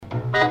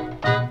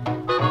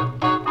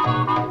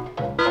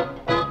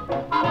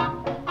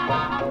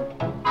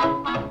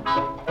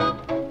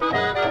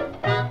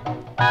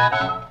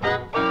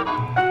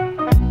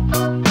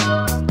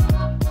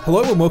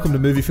and welcome to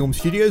Movie Film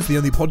Studios, the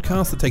only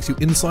podcast that takes you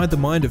inside the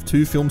mind of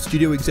two film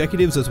studio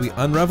executives as we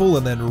unravel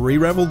and then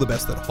re-ravel the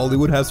best that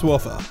Hollywood has to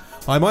offer.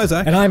 I'm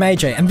Isaac. And I'm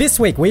AJ, and this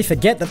week we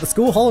forget that the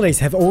school holidays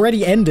have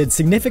already ended,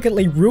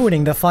 significantly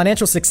ruining the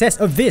financial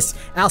success of this,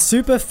 our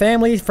super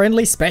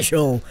family-friendly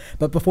special.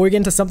 But before we get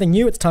into something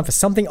new, it's time for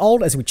something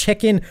old as we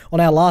check in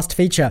on our last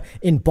feature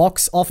in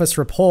Box Office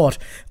Report.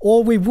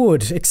 Or we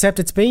would, except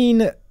it's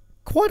been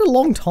quite a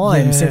long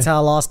time since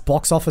our last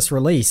box office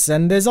release,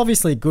 and there's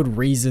obviously a good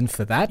reason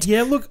for that.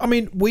 Yeah, look, I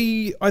mean,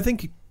 I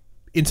think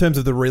in terms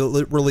of the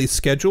release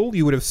schedule,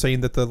 you would have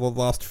seen that the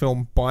last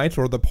film, Bite,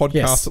 or the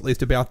podcast at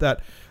least about that,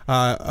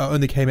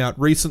 only came out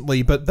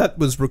recently, but that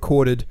was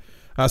recorded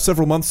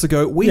several months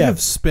ago. We have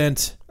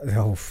spent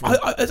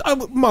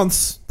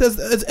months.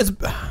 It's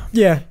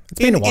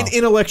been a while.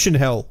 In election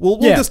hell. We'll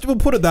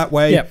put it that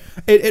way. Yep.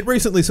 It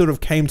recently sort of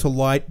came to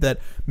light that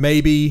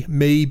maybe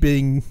me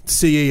being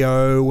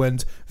CEO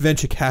and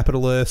venture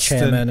capitalist,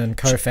 chairman and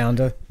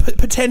co-founder,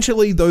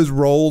 potentially those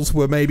roles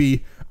were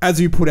maybe, as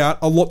you put out,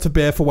 a lot to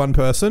bear for one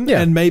person,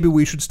 and maybe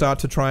we should start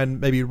to try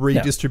and maybe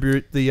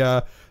redistribute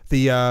the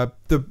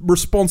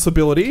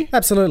responsibility.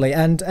 Absolutely.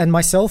 And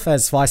myself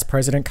as vice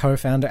president,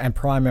 co-founder and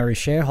primary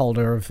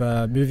shareholder of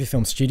Movie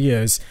Film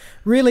Studios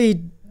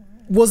really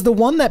was the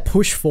one that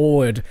pushed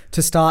forward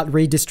to start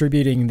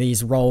redistributing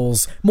these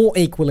roles more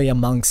equally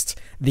amongst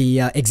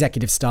the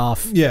executive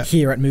staff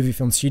here at Movie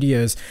Film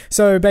Studios.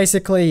 So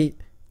basically,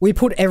 we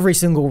put every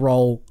single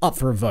role up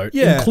for a vote,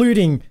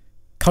 including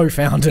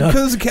co-founder,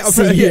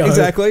 CEO,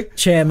 exactly,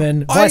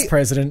 chairman, vice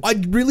president. I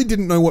really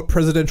didn't know what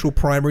presidential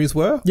primaries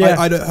were.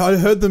 I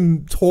heard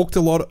them talked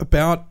a lot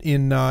about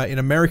in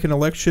American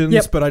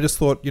elections, but I just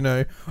thought,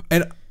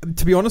 and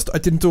to be honest, I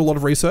didn't do a lot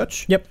of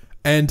research.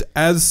 And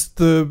as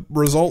the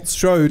results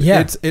showed,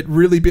 it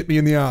really bit me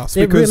in the ass.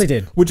 It really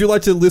did. Would you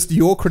like to list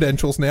your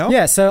credentials now?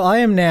 Yeah, so I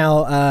am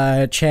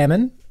now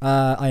chairman,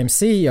 I am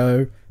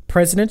CEO,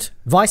 president,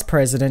 vice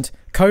president,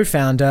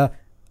 co-founder,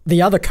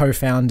 the other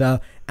co-founder,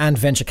 and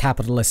venture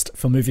capitalist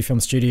for Movie Film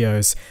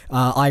Studios.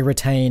 I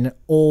retain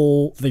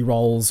all the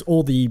roles,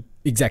 all the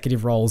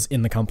executive roles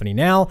in the company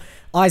now.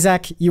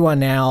 Isaac, you are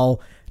now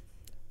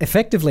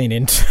effectively an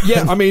intern.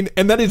 Yeah, I mean,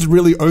 and that is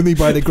really only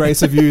by the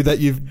grace of you that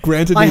you've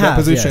granted me that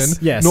position.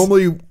 Yes.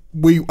 Normally,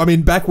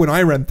 back when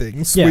I ran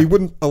things, we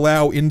wouldn't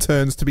allow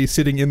interns to be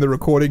sitting in the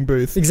recording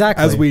booth.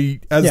 Exactly.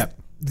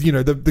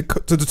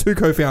 The two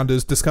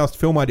co-founders discussed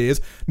film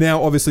ideas.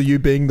 Now, obviously, you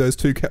being those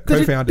two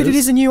co-founders. But it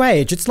is a new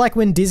age. It's like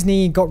when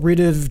Disney got rid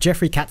of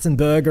Jeffrey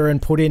Katzenberger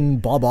and put in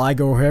Bob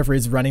Iger or whoever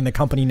is running the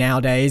company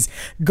nowadays.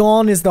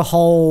 Gone is the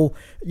whole,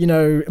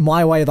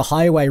 my way or the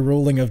highway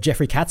ruling of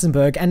Jeffrey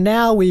Katzenberg. And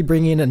now we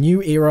bring in a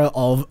new era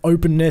of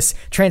openness,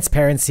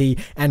 transparency,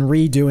 and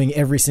redoing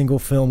every single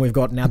film we've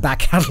got in our back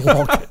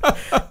catalogue.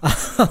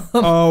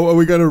 Are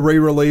we going to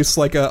re-release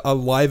like a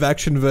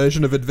live-action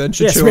version of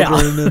Adventure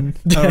Children?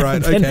 All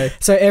right. Okay.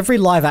 So every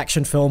live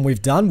action film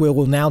we've done, we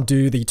will now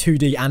do the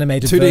 2D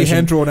animated 2D version. 2D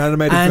hand-drawn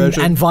animated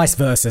version. And vice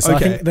versa. So I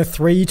think the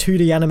 3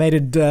 2D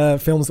animated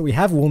films that we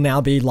have will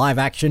now be live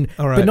action,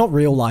 but not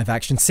real live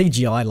action,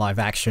 CGI live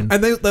action.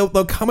 And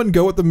they'll come and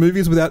go at the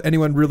movies without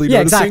anyone really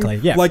noticing. Exactly.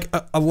 Yeah. Like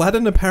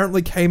Aladdin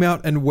apparently came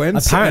out and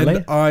went.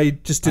 And I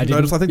just didn't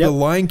notice. I think The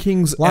Lion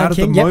King's out at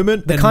the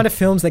moment. The kind of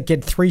films that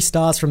get 3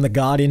 stars from The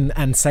Guardian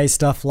and say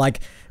stuff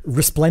like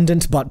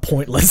resplendent but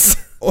pointless.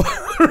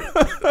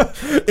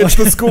 It's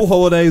the school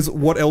holidays.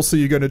 What else are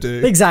you going to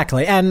do?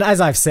 Exactly. And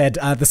as I've said,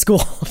 the school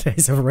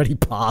holidays have already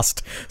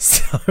passed.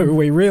 So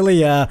we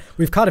really,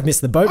 we've kind of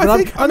missed the boat. But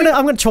I'm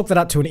going to chalk that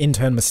up to an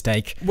intern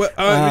mistake.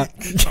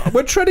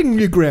 We're treading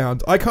new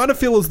ground. I kind of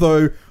feel as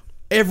though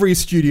every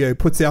studio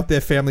puts out their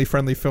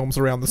family-friendly films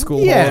around the school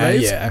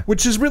holidays,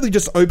 which is really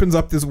just opens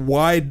up this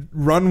wide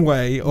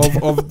runway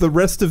of the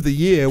rest of the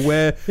year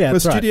where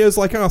studios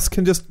like us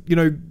can just,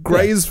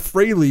 graze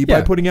freely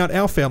by putting out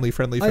our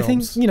family-friendly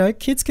films. I think,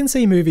 kids can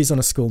see movies on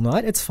a school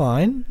night. It's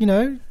fine,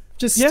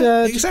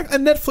 exactly.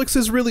 And Netflix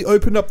has really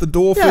opened up the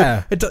door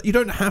for it. You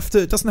don't have to.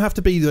 It doesn't have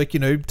to be like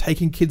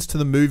taking kids to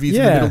the movies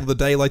in the middle of the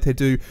day like they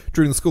do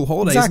during the school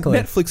holidays. Exactly.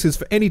 Netflix is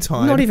for any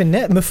time. Not even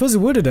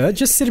Mufuzawudada.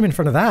 Just sit them in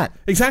front of that.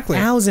 Exactly.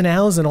 Hours and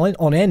hours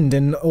on end,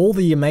 and all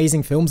the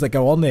amazing films that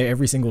go on there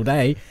every single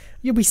day.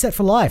 You'll be set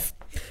for life.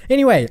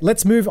 Anyway,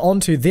 let's move on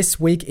to this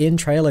week in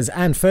trailers.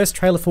 And first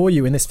trailer for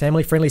you in this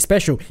family-friendly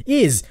special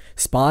is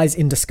Spies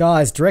in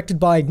Disguise, directed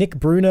by Nick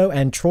Bruno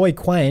and Troy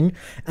Quane,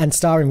 and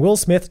starring Will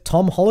Smith,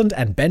 Tom Holland,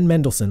 and Ben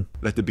Mendelsohn.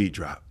 Let the beat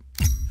drop.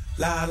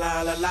 La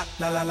la la la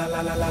la la la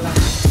la la la.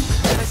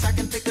 I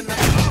can take the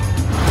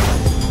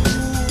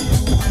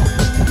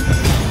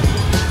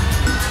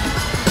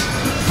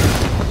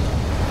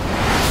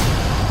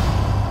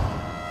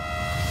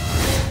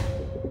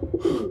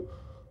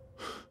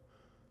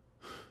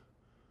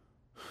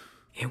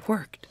It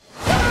worked.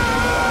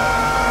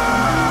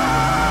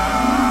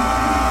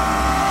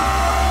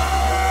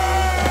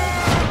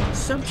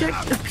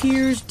 subject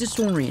appears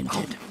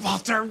disoriented.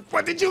 Walter,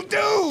 what did you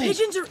do?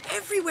 Pigeons are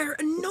everywhere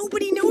and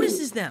nobody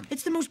notices them.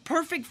 It's the most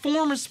perfect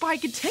form a spy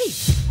could take.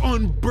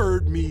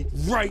 Unbird me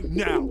right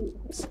now.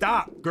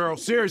 Stop, girl,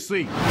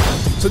 seriously.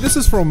 So this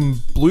is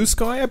from Blue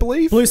Sky, I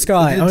believe? Blue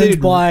Sky, Did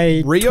owned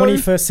by Rio?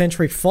 21st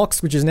Century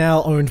Fox, which is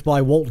now owned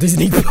by Walt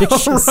Disney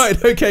Pictures. Oh,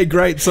 right, okay,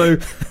 great. So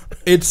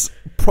it's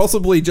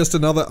possibly just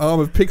another arm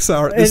of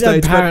Pixar at this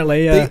stage.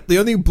 Apparently, yeah. The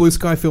only Blue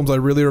Sky films I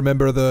really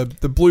remember are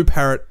the Blue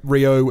Parrot,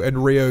 Rio,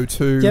 and Rio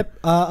 2. Yep,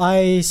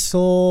 I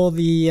saw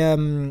the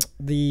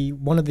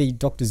one of the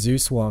Dr.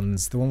 Seuss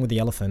ones, the one with the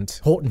elephant.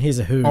 Horton Hears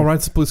a Who. All right,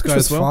 it's Blue Sky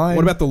was as well. fine.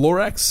 What about the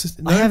Lorax?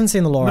 No? I haven't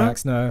seen the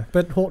Lorax, no.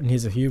 But Horton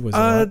Hears a Who was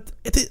alright.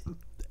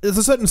 There's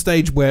a certain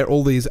stage where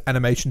all these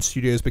animation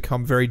studios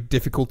become very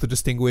difficult to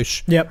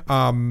distinguish. Yep.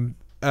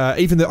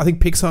 Even though I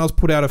think Pixar's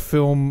put out a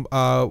film,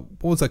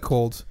 what was that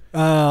called?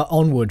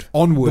 Onward.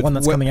 Onward. The one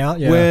that's coming out,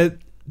 yeah. Where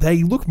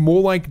they look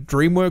more like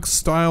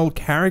DreamWorks-style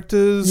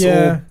characters.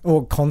 Yeah,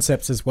 or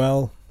concepts as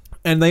well.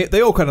 And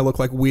they all kind of look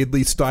like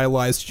weirdly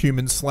stylized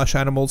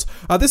humans/animals.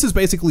 This is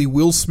basically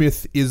Will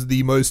Smith is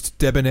the most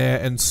debonair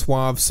and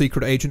suave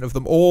secret agent of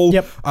them all.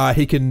 Yep.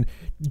 He can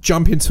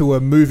jump into a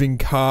moving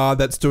car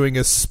that's doing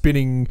a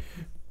spinning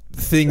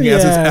thing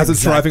as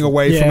it's driving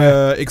away from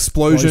a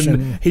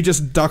explosion. He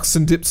just ducks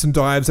and dips and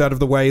dives out of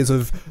the ways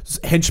of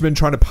henchmen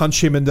trying to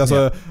punch him and does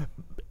a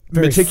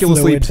Very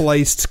meticulously fluid.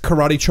 placed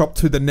karate chop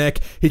to the neck.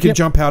 He can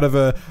jump out of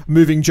a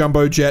moving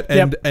jumbo jet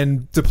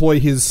and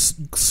deploy his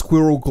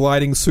squirrel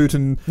gliding suit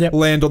and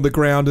land on the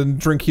ground and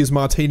drink his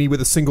martini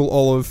with a single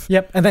olive.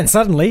 Yep, and then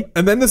suddenly...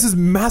 And then there's this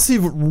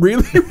massive,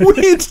 really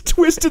weird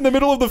twist in the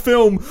middle of the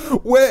film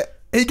where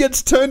he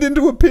gets turned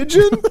into a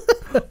pigeon.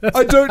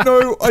 I don't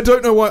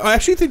know why. I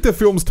actually think the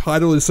film's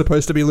title is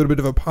supposed to be a little bit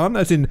of a pun,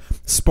 as in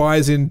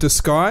spies in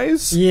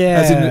disguise. Yeah.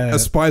 As in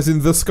spies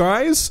in the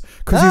skies.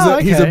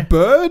 Because he's a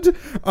bird.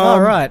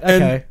 Right,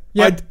 okay.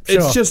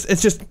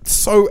 It's just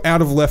so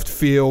out of left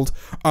field.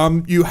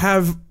 You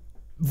have,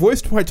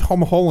 voiced by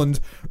Tom Holland,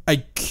 a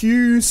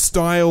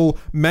Q-style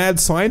mad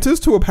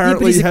scientist who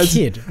apparently he's a has...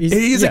 kid.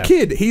 He's a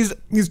kid. He's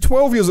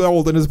 12 years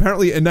old and has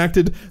apparently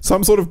enacted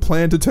some sort of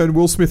plan to turn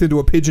Will Smith into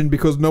a pigeon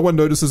because no one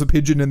notices a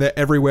pigeon and they're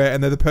everywhere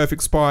and they're the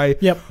perfect spy.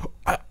 Yep.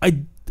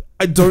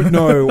 I don't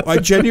know. I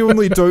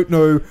genuinely don't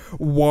know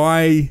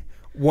why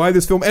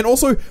this film... And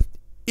also...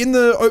 In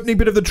the opening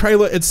bit of the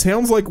trailer, it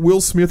sounds like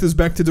Will Smith is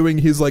back to doing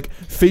his like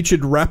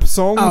featured rap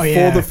song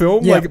for the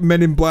film, like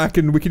Men in Black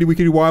and Wickedy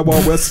Wickedy Wild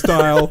Wild West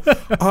style.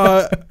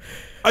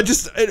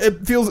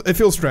 It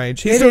feels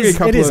strange. He's doing a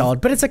couple of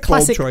odd, but it's a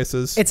classic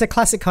choices. It's a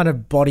classic kind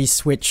of body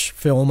switch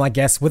film, I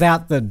guess,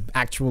 without the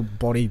actual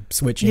body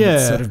switching.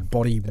 It's sort of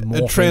body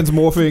morphing.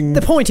 Transmorphing.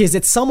 The point is,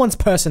 it's someone's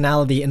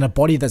personality in a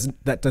body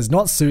that does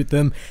not suit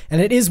them,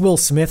 and it is Will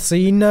Smith, so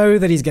you know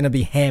that he's going to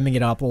be hamming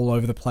it up all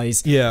over the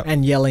place,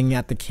 and yelling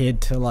at the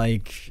kid to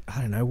like,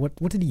 I don't know, what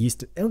did he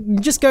used to?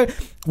 Just go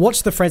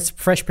watch the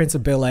Fresh Prince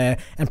of Bel-Air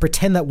and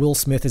pretend that Will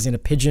Smith is in a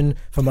pigeon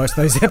for most of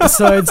those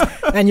episodes,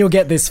 and you'll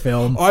get this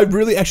film.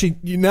 Actually,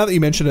 now that you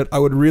mention it, I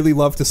would really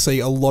love to see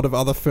a lot of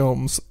other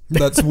films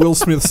that's Will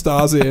Smith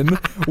stars in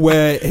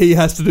where he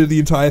has to do the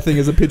entire thing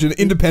as a pigeon.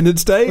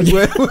 Independence Day,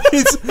 where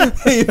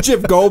he and Jeff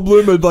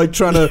Goldblum are like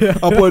trying to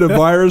upload a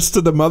virus to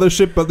the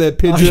mothership, but they're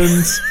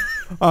pigeons.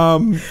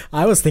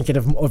 I was thinking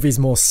of his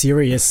more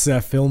serious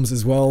films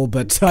as well,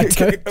 but I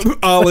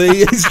don't.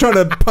 Ali, he's trying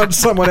to punch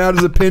someone out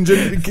as a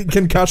pigeon.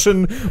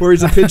 Concussion, where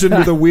he's a pigeon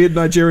with a weird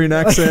Nigerian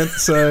accent.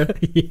 So,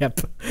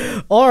 yep.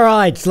 All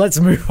right, let's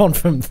move on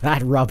from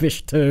that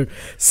rubbish to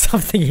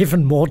something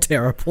even more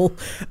terrible.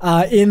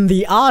 In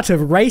The Art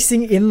of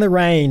Racing in the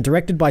Rain,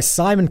 directed by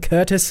Simon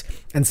Curtis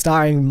and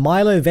starring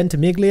Milo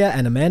Ventimiglia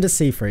and Amanda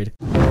Seyfried.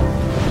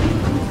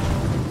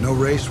 No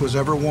race was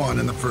ever won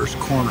in the first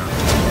corner.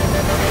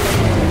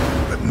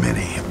 But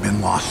many have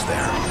been lost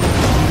there.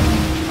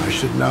 I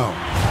should know.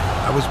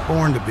 I was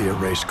born to be a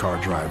race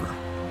car driver.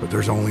 But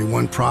there's only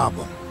one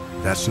problem.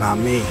 That's not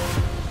me.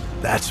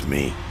 That's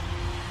me.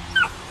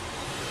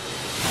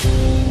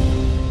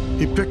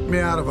 He picked me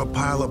out of a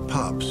pile of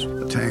pups,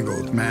 a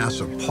tangled mass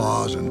of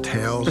paws and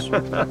tails.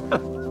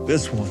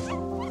 This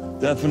one.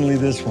 Definitely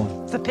this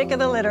one. The pick of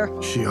the litter.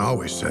 She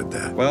always said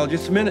that. Well,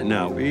 just a minute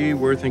now. We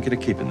were thinking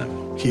of keeping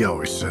them. He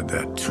always said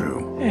that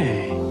too.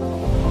 Hey.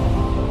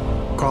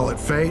 Call it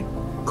fate,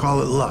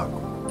 call it luck.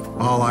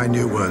 All I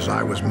knew was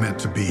I was meant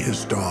to be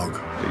his dog.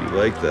 You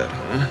like that,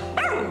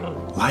 huh?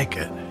 Like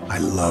it. I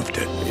loved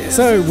it.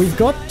 So we've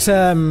got,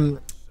 from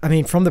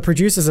the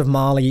producers of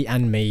Marley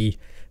and Me.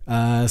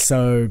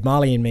 So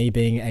Marley and Me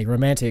being a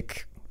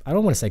romantic, I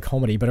don't want to say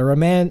comedy, but a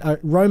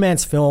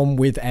romance film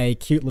with a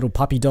cute little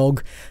puppy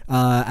dog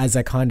as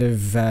a kind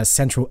of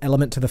central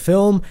element to the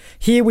film.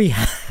 Here we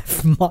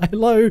have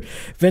Milo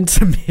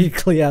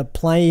Ventimiglia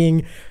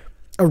playing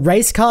a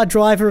race car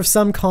driver of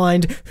some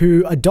kind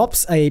who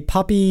adopts a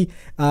puppy,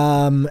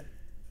 and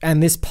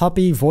this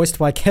puppy, voiced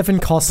by Kevin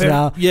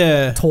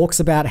Costner,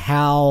 talks about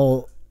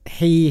how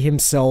he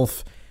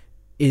himself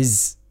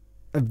is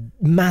a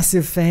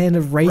massive fan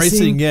of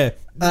racing.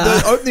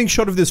 The opening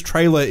shot of this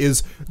trailer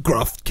is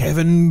gruff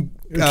Kevin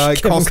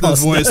Costner's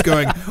Costner. voice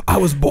going, "I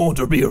was born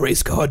to be a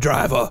race car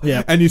driver."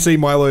 Yeah. And you see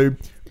Milo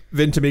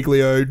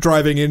Ventimiglia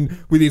driving in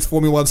with these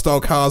Formula One style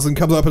cars and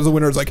comes up as a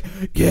winner. It's like,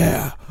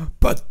 yeah,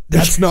 but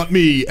that's not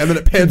me. And then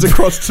it pans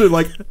across to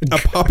like a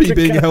puppy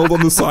being held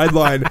on the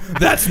sideline.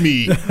 That's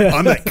me.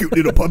 I'm that cute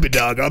little puppy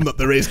dog. I'm not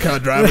the race car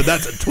driver.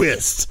 That's a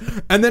twist.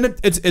 And then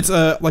it's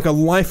a like a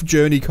life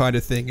journey kind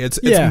of thing. It's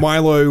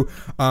Milo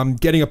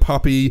getting a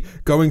puppy,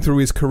 going through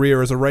his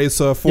career as a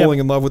racer, falling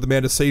in love with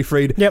Amanda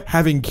Seyfried,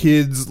 having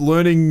kids,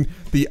 learning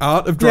the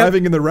art of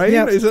driving in the rain.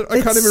 Is it?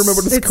 I can't even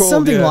remember what it's called. It's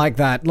something like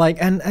that. Like,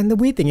 and the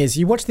weird thing is,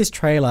 you watch this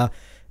trailer,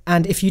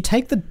 and if you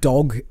take the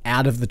dog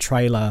out of the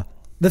trailer,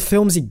 the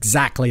film's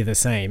exactly the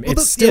same.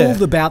 It's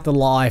still about the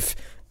life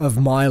of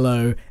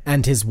Milo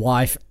and his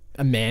wife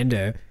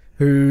Amanda,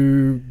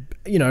 who,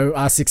 you know,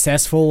 are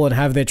successful and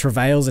have their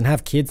travails and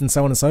have kids and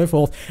so on and so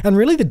forth. And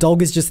really the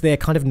dog is just there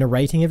kind of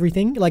narrating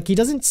everything. Like, he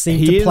doesn't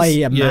seem to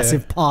play a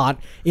massive part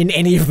in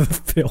any of the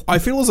film. I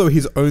feel as though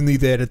he's only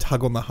there to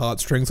tug on the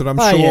heartstrings, and I'm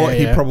sure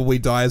he probably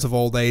dies of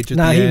old age at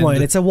the end. No, he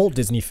won't. It's a Walt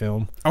Disney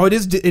film. Oh, it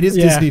is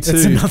Disney too.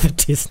 It's another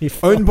Disney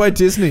film. Owned by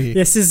Disney.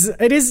 Yes,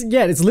 it is.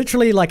 Yeah, it's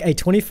literally like a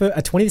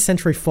 20th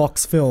Century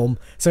Fox film.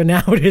 So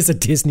now it is a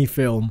Disney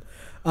film.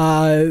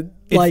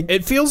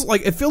 It feels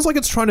like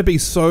it's trying to be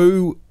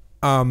so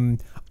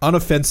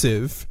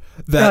unoffensive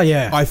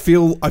that I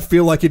feel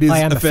like it is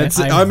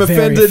offensive. I'm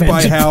offended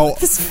by how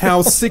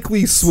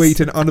sickly sweet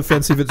and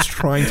unoffensive it's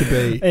trying to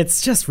be.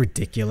 It's just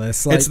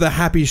ridiculous. It's the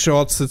happy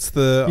shots. It's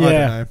the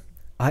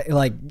I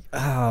don't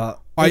know.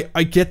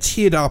 I get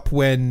teared up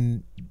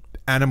when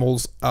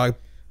animals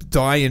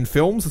die in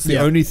films. It's the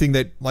only thing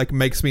that like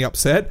makes me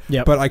upset.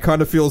 But I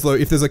kind of feel as though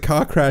if there's a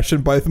car crash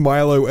and both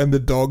Milo and the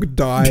dog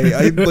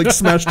die, like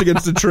smashed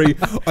against a tree,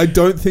 I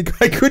don't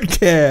think I could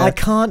care. I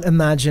can't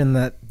imagine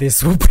that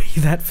this will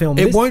be that film.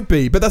 It won't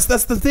be, but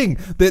that's the thing,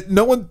 that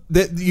no one,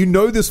 that you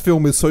know, this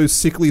film is so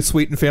sickly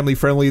sweet and family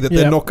friendly that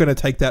they're not going to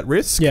take that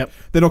risk. They're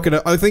not going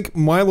to. I think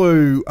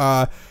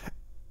Milo,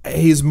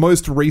 his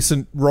most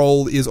recent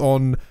role is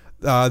on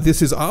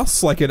This Is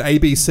Us, like an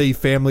ABC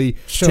family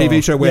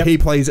TV show where he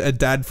plays a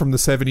dad from the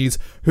 70s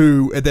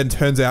who it then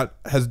turns out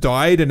has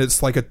died, and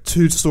it's like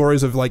two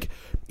stories of like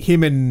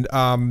him and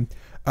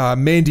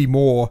Mandy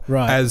Moore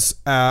as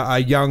a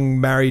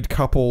young married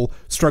couple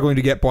struggling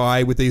to get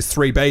by with these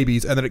three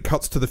babies, and then it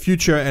cuts to the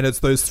future and it's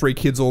those three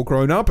kids all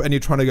grown up, and you're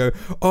trying to go,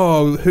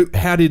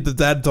 how did the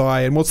dad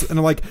die,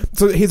 and like,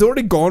 so he's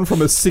already gone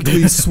from a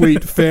sickly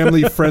sweet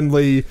family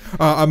friendly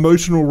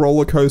emotional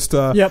roller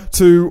coaster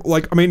to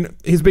like, I mean,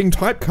 he's being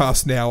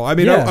typecast now. I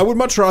mean, I would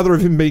much rather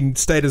have him being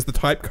stayed as the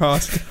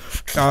typecast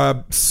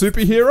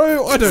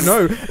superhero. I don't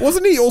know,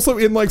 wasn't he also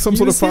in like some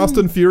sort of Fast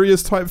and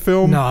Furious type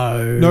film?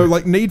 No,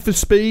 like Need for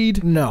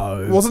Speed?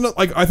 No. Wasn't it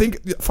like, I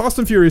think Fast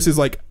and Furious is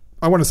like,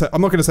 I'm not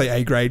going to say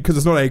A grade because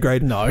it's not A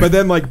grade. No. But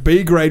then like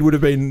B grade would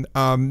have been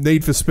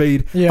Need for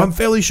Speed. I'm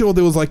fairly sure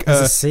there was like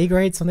a C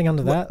grade, something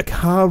under that. A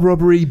car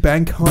robbery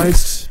bank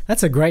heist.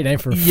 That's a great name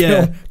for a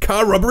film.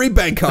 Car robbery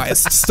bank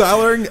heist,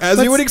 starring,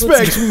 as you would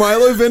expect,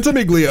 Milo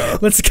Ventimiglia.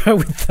 Let's go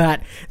with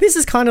that. This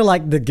is kind of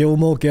like the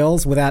Gilmore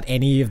Girls without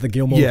any of the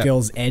Gilmore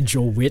Girls edge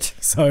or wit.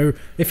 So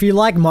if you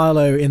like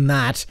Milo in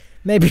that,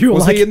 maybe you'll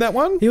Was he in that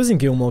one? He was in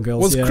Gilmore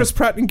Girls. Was Chris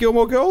Pratt in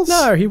Gilmore Girls?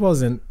 No, he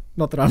wasn't.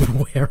 Not that I'm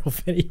aware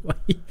of anyway.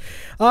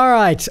 All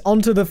right,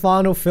 on to the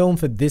final film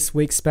for this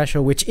week's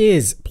special, which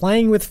is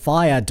Playing with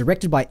Fire,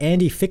 directed by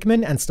Andy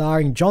Fickman and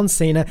starring John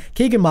Cena,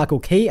 Keegan-Michael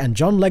Key, and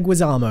John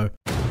Leguizamo.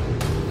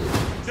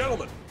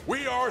 Gentlemen,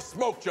 we are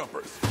Smoke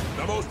Jumpers,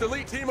 the most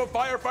elite team of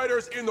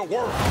firefighters in the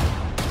world.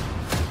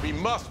 We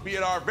must be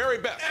at our very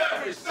best.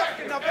 Every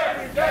second of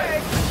every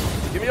day.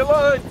 Give me a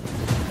line.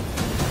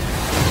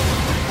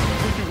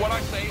 We do what I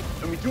say,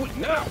 and we do it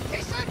now.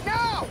 He said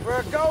no!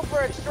 We're a go for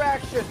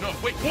extraction. No,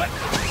 wait, what?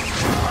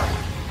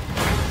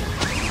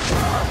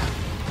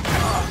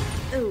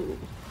 Ooh.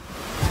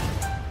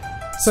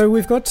 So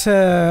we've got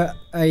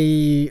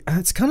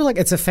it's kind of like,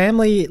 it's a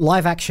family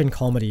live action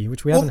comedy,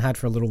 which we haven't had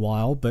for a little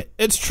while, but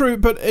it's true,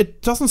 but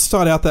it doesn't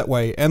start out that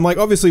way. And like,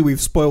 obviously we've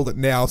spoiled it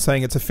now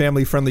saying it's a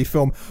family friendly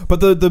film,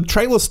 but the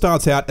trailer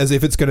starts out as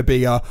if it's going to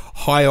be a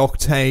high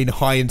octane,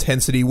 high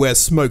intensity, we're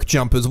smoke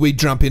jumpers, we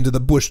jump into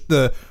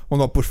the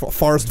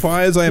forest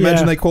fires, I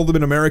imagine they call them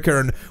in America,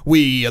 and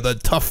we are the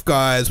tough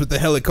guys with the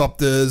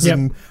helicopters,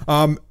 and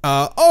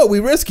we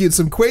rescued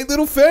some quaint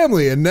little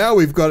family, and now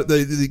we've got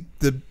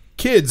the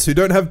kids who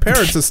don't have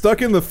parents are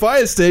stuck in the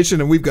fire station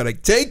and we've got to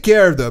take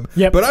care of them.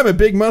 But I'm a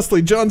big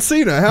muscly John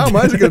Cena. How am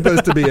I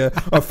supposed to be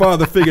a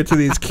father figure to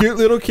these cute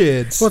little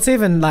kids? Well, it's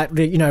even like,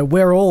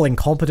 we're all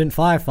incompetent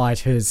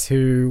firefighters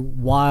who,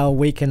 while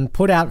we can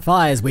put out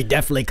fires, we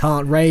definitely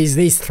can't raise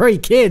these three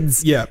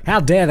kids.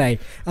 How dare they?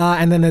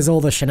 And then there's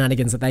all the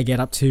shenanigans that they get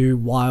up to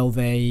while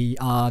they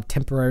are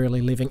temporarily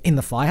living in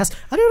the firehouse.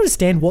 I don't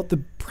understand what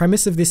the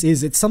premise of this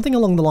is. It's something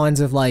along the lines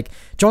of like,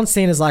 John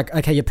Cena's like,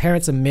 okay, your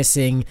parents are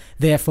missing,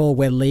 therefore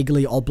we're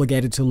legally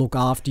obligated to look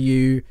after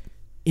you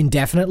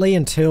indefinitely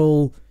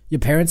until your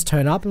parents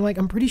turn up. And like,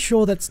 I'm pretty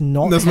sure that's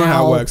not That's how not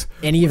how it works.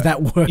 any of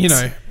that works. You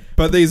know,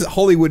 but these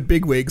Hollywood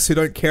bigwigs who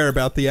don't care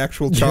about the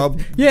actual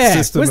child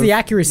system. Where's the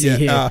accuracy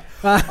here?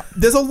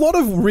 There's a lot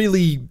of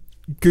really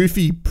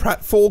goofy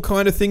pratfall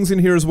kind of things in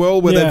here as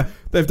well, where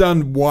they've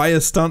done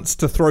wire stunts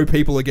to throw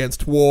people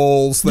against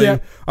walls. They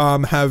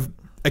have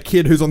a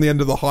kid who's on the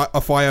end of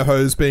a fire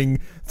hose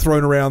being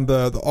thrown around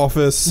the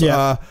office.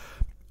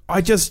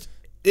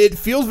 It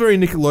feels very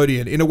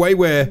Nickelodeon in a way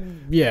where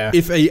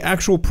if a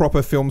actual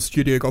proper film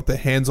studio got their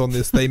hands on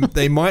this,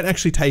 they might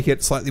actually take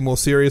it slightly more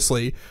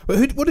seriously.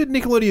 But what did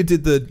Nickelodeon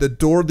did? The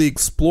Dora the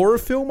Explorer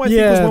film, I think,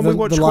 was one we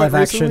watched the quite live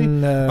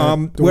recently.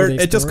 action, where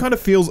it just kind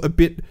of feels a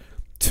bit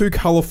too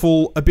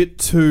colourful, a bit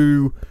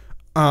too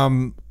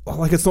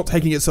like it's not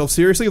taking itself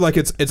seriously. Like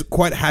it's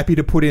quite happy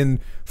to put in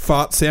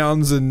fart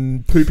sounds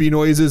and poopy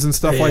noises and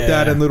stuff like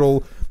that, and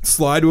little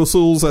slide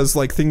whistles as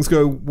like things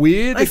go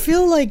weird. I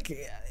feel like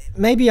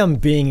maybe I'm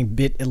being a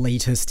bit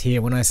elitist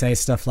here when I say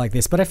stuff like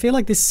this, but I feel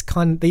like these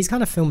kind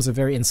of films are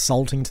very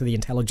insulting to the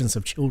intelligence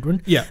of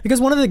children. Yeah.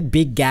 Because one of the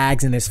big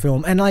gags in this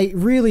film, and I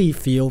really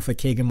feel for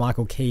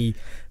Keegan-Michael Key,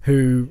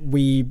 who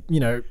we,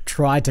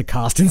 tried to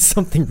cast in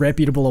something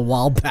reputable a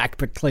while back,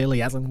 but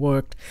clearly hasn't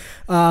worked,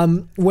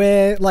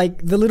 where,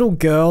 like, the little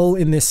girl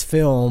in this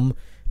film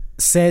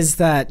says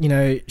that,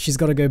 she's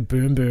got to go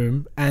boom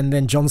boom, and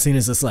then John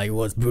Cena's just like,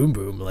 what's boom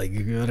boom? Like,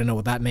 I don't know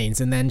what that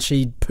means. And then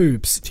she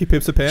poops. She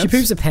poops her pants? She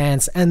poops her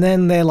pants, and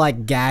then they're,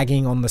 like,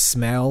 gagging on the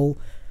smell.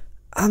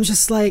 I'm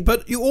just like...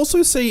 But you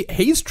also see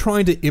he's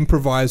trying to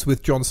improvise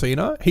with John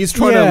Cena. He's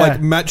trying to, like,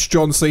 match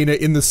John Cena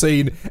in the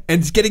scene, and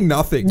he's getting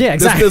nothing. Yeah,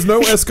 exactly. There's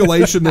no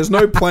escalation. There's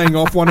no playing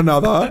off one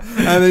another.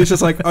 And he's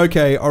just like,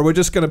 okay, are we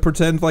just going to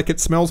pretend like it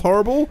smells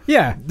horrible?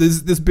 Yeah.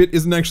 This bit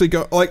isn't actually...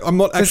 I'm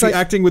not actually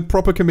acting with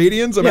proper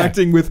comedians. I'm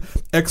acting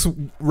with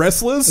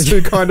ex-wrestlers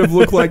who kind of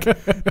look like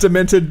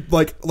demented,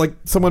 like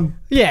someone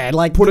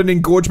put an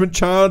engorgement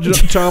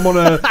charm on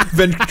a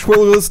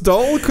ventriloquist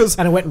doll.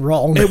 And it went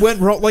wrong. It went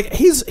wrong. Like,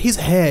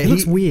 his hair. He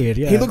looks weird,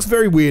 yeah. He looks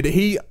very weird.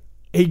 He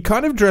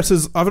kind of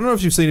dresses... I don't know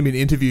if you've seen him in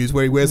interviews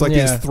where he wears like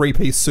these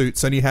three-piece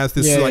suits and he has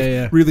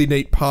this really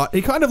neat part.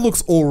 He kind of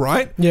looks all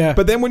right. Yeah.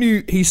 But then when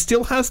he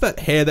still has that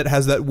hair that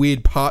has that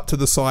weird part to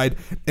the side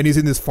and he's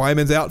in this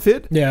fireman's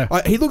outfit. Yeah.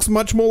 He looks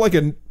much more like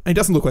he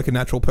doesn't look like a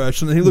natural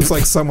person. He looks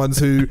like someone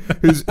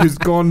who's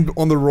gone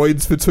on the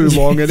roids for too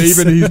long, and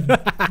even his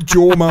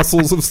jaw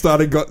muscles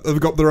have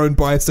got their own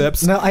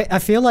biceps. No, I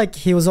feel like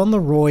he was on the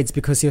roids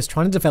because he was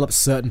trying to develop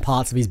certain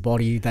parts of his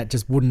body that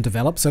just wouldn't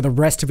develop. So the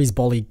rest of his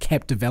body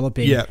kept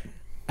developing. Yeah.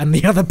 And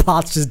the other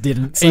parts just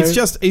didn't. So, he's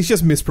just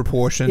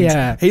misproportioned.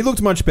 Yeah. He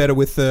looked much better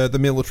with the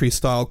military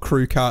style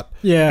crew cut.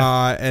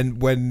 Yeah.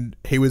 And when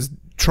he was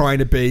trying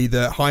to be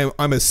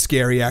I'm a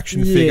scary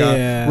action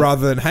figure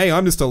rather than, hey,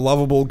 I'm just a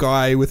lovable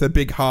guy with a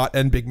big heart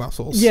and big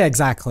muscles. Yeah,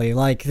 exactly.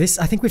 Like this,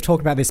 I think we've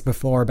talked about this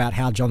before about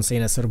how John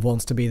Cena sort of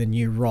wants to be the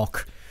new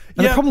Rock.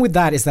 And the problem with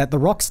that is that The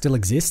Rock still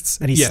exists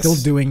and he's still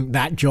doing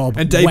that job.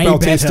 And Dave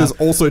Bautista's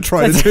also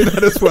trying to do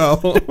that as well.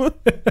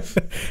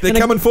 They're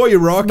coming for you,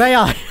 Rock. They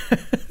are.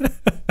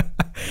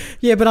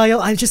 Yeah, but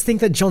I just think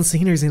that John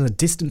Cena is in a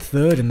distant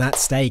third in that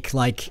stake.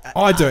 Like,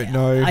 I don't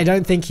know. I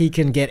don't think he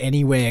can get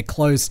anywhere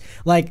close.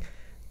 Like,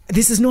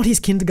 this is not his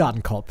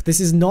Kindergarten Cop. This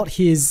is not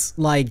his,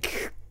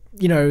 like,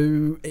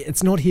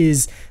 it's not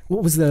his,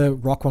 what was the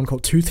Rock one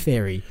called? Tooth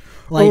Fairy.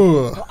 Like,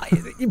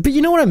 but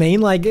you know what I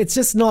mean? Like, it's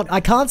just not, I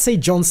can't see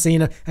John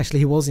Cena. Actually,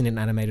 he was in an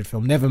animated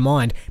film, never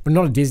mind, but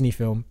not a Disney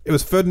film. It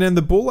was Ferdinand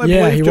the Bull, I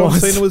believe. John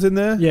Cena was in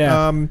there.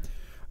 Yeah.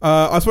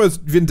 I suppose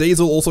Vin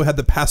Diesel also had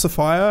the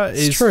pacifier.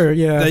 It's true,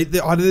 yeah.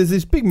 There's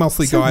these big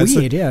muscly guys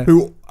weird,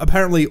 who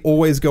apparently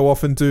always go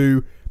off and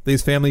do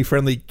these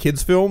family-friendly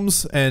kids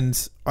films,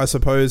 and I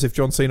suppose if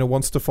John Cena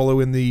wants to follow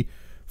in the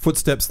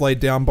footsteps laid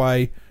down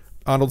by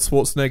Arnold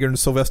Schwarzenegger and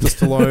Sylvester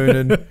Stallone,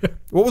 and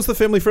what was the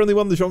family-friendly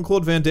one that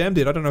Jean-Claude Van Damme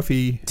did? I don't know if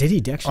he... Did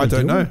he actually I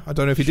don't know. I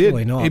don't know if he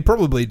did. Not. He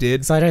probably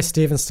did. So I know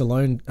Sylvester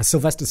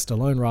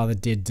Stallone rather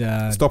did...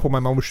 Stop or My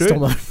Mom Will Shoot.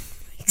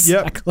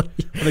 Exactly.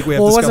 Yep. I think we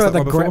have discussed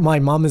that before. My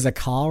Mum is a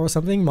Car or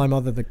something? My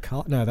Mother the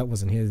Car? No, that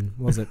wasn't his,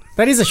 was it?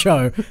 That is a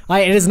show.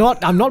 It is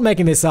not. I'm not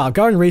making this up.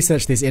 Go and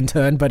research this,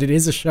 intern, but it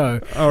is a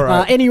show. All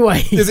right.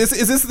 Anyway. Is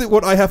this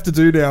what I have to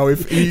do now?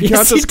 If you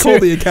can't just call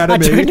the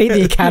Academy. I don't need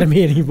the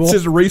Academy anymore.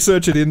 Just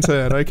research it,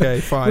 intern. Okay,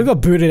 fine. We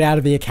got booted out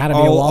of the Academy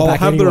a while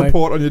back. I'll have the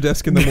report on your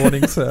desk in the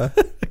morning, sir.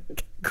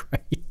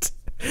 Great.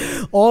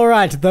 All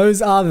right,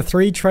 those are the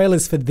 3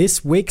 trailers for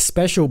this week's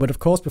special. But of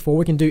course, before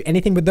we can do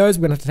anything with those,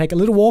 we're going to have to take a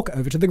little walk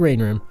over to the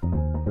green room.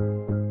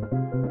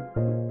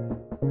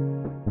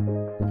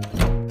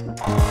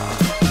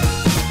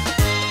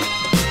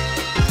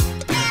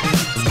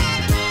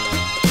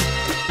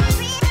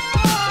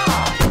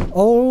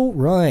 All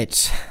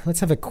right,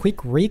 let's have a quick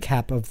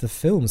recap of the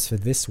films for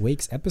this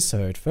week's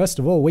episode. First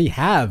of all, we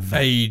have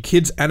a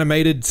kids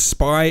animated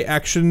spy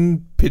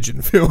action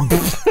pigeon film.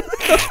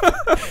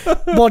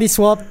 Body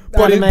swap,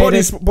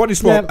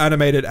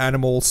 animated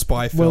animal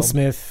spy film. Will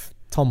Smith,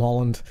 Tom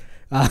Holland.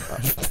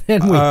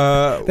 Then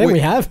we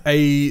have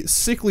a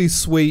sickly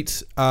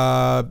sweet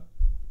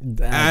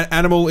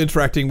animal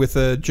interacting with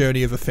the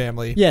journey of a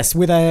family. Yes,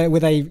 with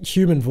a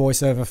human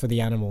voiceover for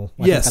the animal.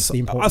 I think that's the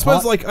important I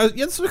suppose part.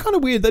 it's kind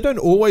of weird. They don't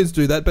always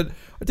do that, but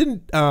I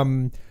didn't.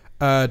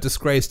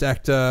 Disgraced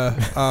actor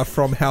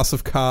from House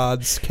of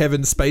Cards,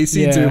 Kevin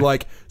Spacey, do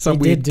like some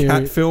weird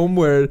cat film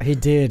where he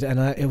did, and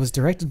it was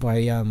directed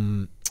by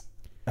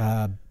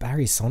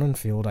Barry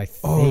Sonnenfeld, I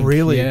think. Oh,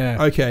 really? Yeah.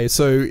 Okay,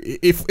 so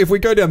if we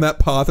go down that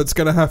path, it's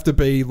going to have to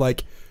be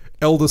like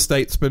elder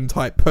statesman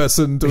type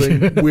person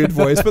doing weird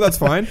voice, but that's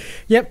fine.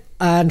 Yep.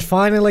 And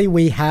finally,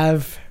 we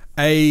have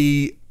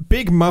a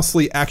big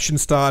muscly action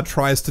star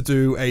tries to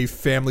do a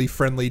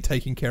family-friendly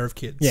taking care of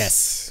kids.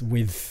 Yes,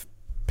 with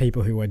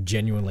people who are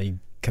genuinely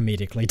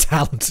comedically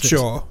talented.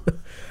 Sure.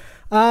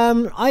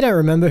 I don't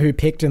remember who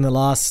picked in the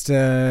last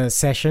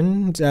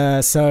session,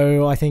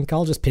 so I think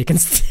I'll just pick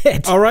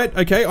instead. All right,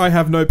 okay. I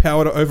have no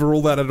power to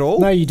overrule that at all.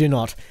 No, you do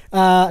not.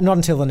 Not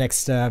until the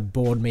next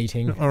board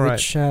meeting, all right.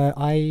 Which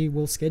I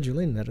will schedule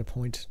in at a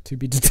point to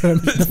be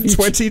determined.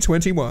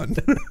 2021.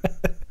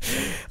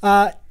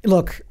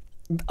 Look,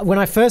 when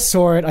I first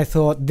saw it, I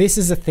thought, this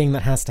is a thing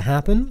that has to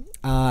happen,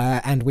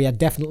 and we are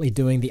definitely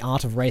doing the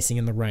art of racing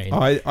in the rain.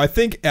 I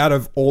think out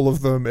of all of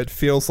them, it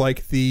feels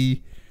like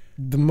the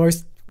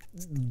most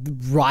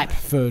ripe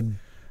for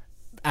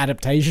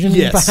adaptation,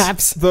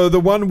 perhaps. The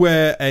one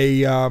where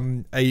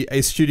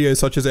a studio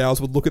such as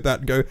ours would look at that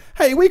and go,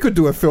 hey, we could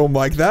do a film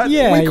like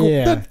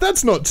that.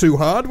 That's not too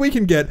hard. We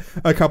can get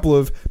a couple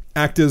of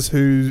actors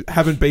who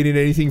haven't been in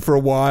anything for a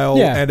while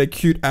and a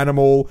cute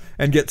animal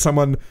and get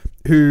someone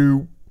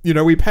who, you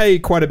know, we pay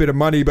quite a bit of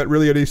money but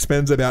really only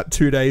spends about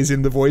 2 days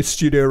in the voice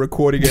studio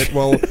recording it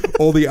while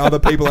all the other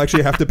people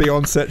actually have to be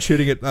on set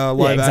shooting it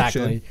live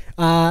action.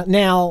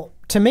 Now,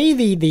 to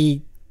me,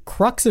 the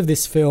crux of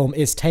this film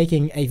is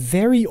taking a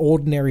very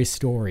ordinary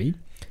story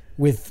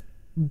with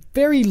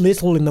very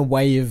little in the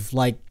way of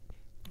like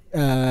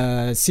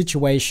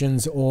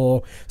situations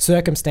or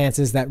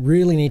circumstances that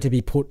really need to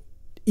be put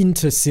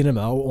into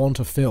cinema or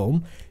onto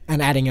film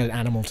and adding an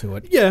animal to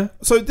it. Yeah.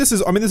 So this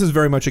is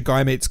very much a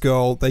guy meets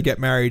girl. They get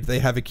married. They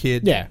have a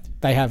kid. Yeah.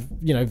 They have,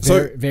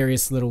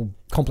 various little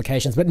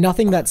complications, but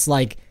nothing that's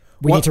like,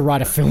 we need to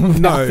write a film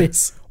about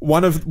this.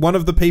 One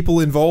of the people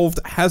involved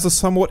has a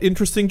somewhat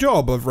interesting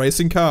job of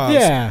racing cars.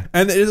 Yeah.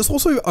 And it is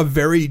also a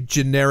very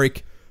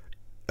generic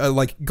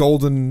like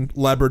golden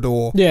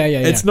Labrador. Yeah.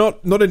 It's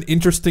not an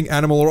interesting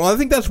animal, or I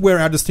think that's where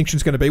our distinction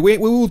is going to be. We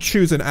will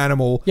choose an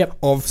animal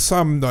of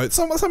some note,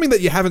 something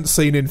that you haven't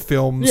seen in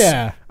films.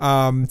 Yeah,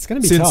 it's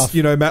going to be since, tough.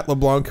 You know, Matt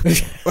LeBlanc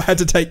had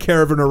to take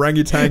care of an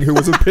orangutan who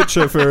was a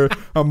pitcher for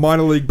a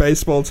minor league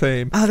baseball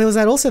team. There was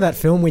also that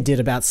film we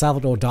did about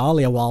Salvador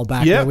Dali a while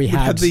back where we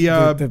had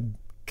the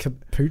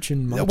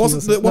capuchin monkey. It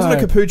wasn't a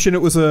capuchin.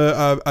 It was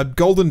a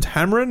golden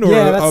tamarin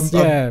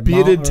or a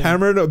bearded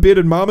tamarin, a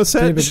bearded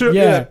marmoset.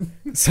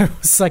 So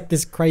it's like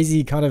this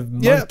crazy kind of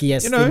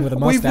monkey-esque thing with a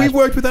mustache. We've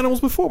worked with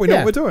animals before. We know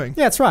what we're doing.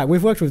 Yeah, that's right.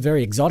 We've worked with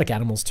very exotic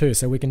animals too,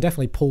 so we can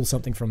definitely pull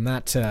something from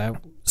that.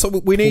 So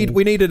we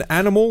need an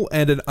animal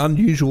and an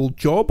unusual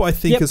job, I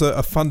think, is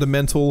a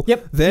fundamental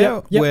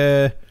there.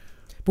 Where,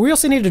 but we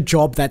also need a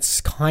job that's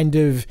kind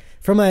of,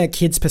 from a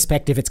kid's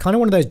perspective, it's kind of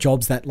one of those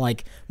jobs that,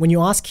 like, when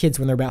you ask kids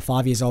when they're about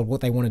 5 years old what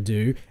they want to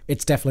do,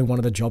 it's definitely one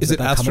of the jobs. Is it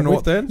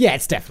astronaut then? Yeah,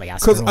 it's definitely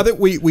astronaut. Because I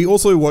think we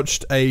also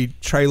watched a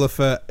trailer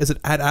for, is it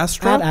Ad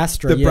Astra? Ad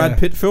Astra, the Brad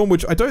Pitt film,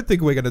 which I don't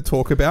think we're going to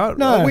talk about.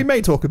 No. We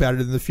may talk about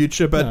it in the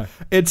future, but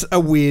it's a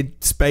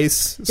weird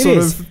space sort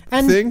of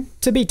thing.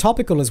 To be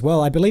topical as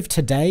well, I believe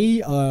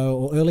today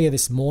or earlier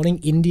this morning,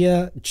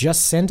 India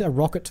just sent a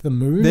rocket to the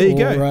moon. There you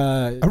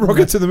go. A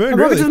rocket to the moon,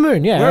 rocket to the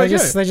moon, yeah.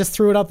 They just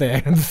threw it up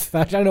there.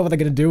 I don't know what they're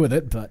going to do with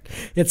it, but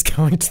it's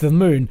going to the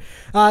moon.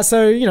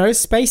 So, you know,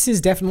 space is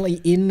definitely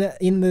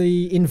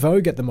in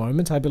vogue at the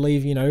moment. I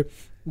believe, you know,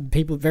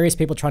 various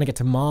people trying to get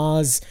to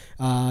Mars.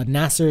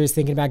 NASA is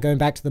thinking about going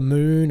back to the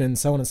moon and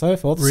so on and so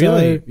forth.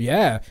 Really? So,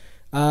 yeah.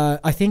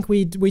 I think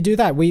we do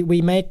that.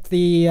 We make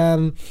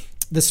the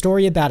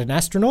story about an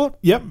astronaut.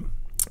 Yep.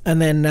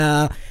 And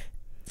then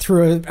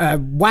through a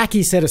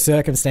wacky set of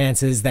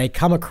circumstances, they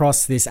come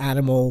across this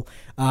animal.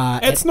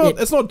 It's not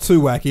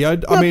too wacky.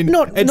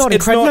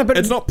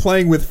 It's not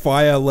playing with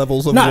fire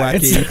levels of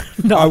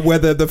wacky.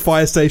 Whether the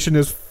fire station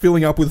is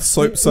filling up with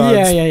soap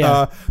suds.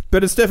 Yeah.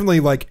 But it's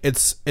definitely like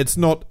it's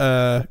not.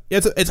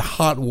 It's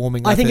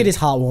heartwarming. I think it is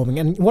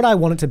heartwarming, and what I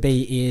want it to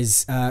be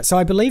is. So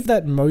I believe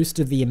that most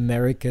of the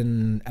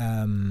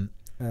American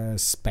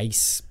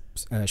space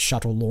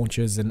shuttle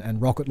launches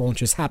and rocket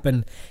launches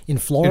happen in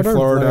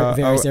Florida.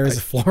 Various areas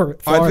of Florida.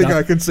 I think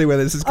I can see where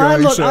this is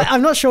going.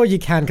 I'm not sure you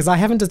can, because I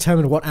haven't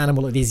determined what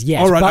animal it is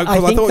yet. All right, but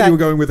I thought you were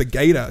going with a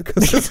gator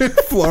because it's in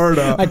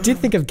Florida. I did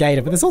think of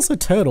gator, but there's also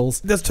turtles.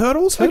 There's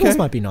turtles? Turtles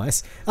might be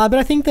nice. But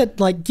I think that,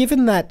 like,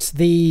 given that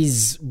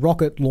these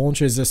rocket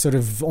launches are sort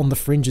of on the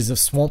fringes of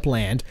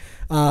swampland,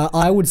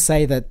 I would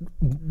say that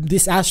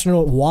this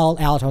astronaut, while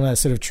out on a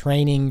sort of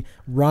training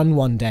run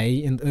one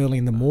day early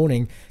in the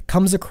morning,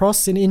 comes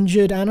across an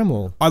injured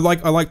animal. I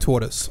like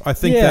Tortoise. I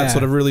think Yeah. that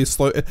sort of really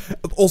slow.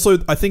 Also,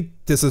 I think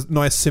there's a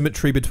nice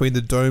symmetry between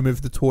the dome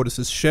of the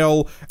Tortoise's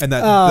shell and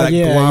that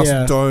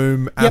glass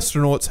dome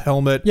astronaut's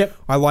helmet. Yep.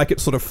 I like it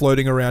sort of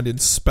floating around in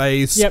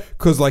space. Yep.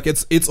 Because like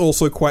it's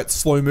also quite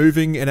slow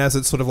moving, and as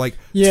it's sort of like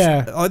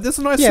there's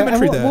a nice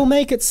symmetry and there. we'll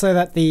make it so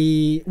that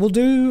we'll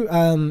do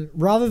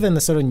rather than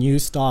the sort of new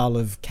style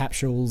of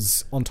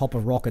capsules on top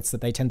of rockets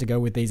that they tend to go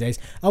with these days.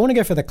 I want to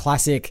go for the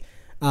classic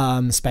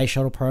space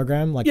shuttle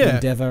program, like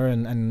Endeavour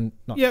and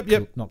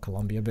not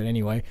Columbia, but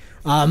anyway,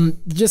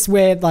 just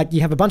where like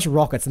you have a bunch of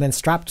rockets and then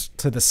strapped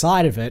to the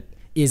side of it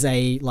is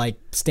a like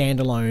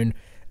standalone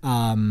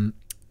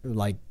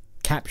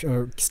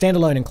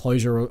standalone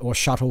enclosure or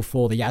shuttle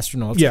for the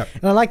astronauts. Yeah.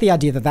 And I like the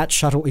idea that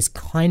shuttle is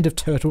kind of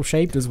turtle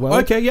shaped as well.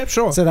 Okay, yep,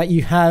 sure. So that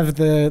you have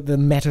the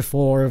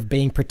metaphor of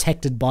being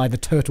protected by the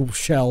turtle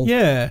shell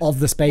of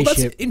the spaceship. Well,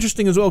 that's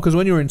interesting as well, because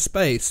when you're in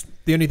space,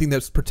 the only thing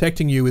that's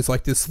protecting you is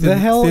like this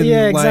thin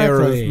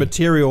layer of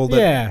material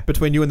that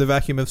between you and the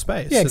vacuum of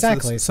space. Yeah,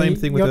 exactly. It's the same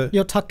thing with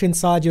you're tucked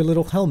inside your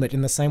little helmet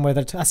in the same way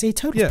that I see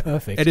turtle's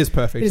perfect. It is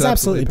perfect. It is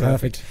absolutely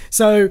perfect.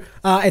 So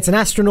it's an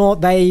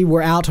astronaut. They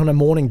were out on a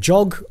morning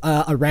jog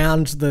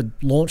around the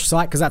launch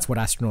site, because that's what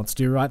astronauts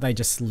do, right? They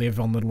just live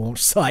on the launch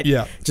site,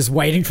 just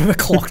waiting for the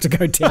clock to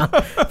go down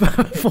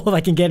before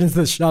they can get into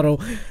the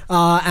shuttle.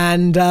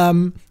 And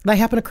they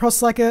happen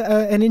across like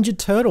an injured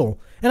turtle.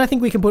 And I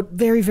think we can put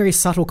very, very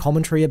subtle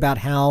commentary about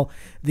how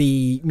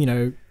the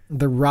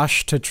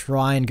rush to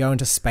try and go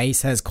into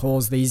space has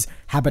caused these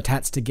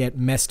habitats to get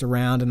messed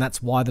around, and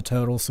that's why the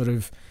turtle's sort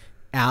of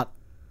out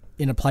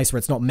in a place where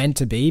it's not meant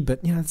to be.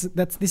 But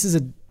this is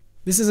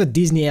a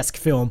Disney-esque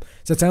film,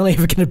 so it's only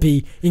ever going to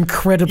be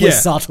incredibly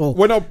subtle.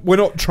 We're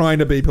not trying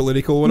to be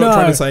political. We're not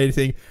trying to say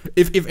anything.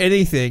 If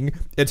anything,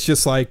 it's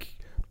just like,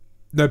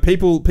 no,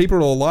 people are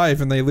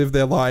alive and they live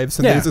their lives,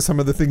 and these are some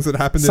of the things that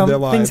happened in their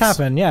lives. Things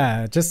happen,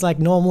 just like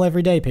normal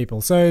everyday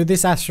people. So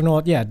this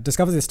astronaut,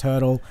 discovers this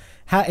turtle,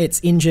 it's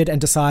injured,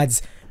 and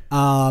decides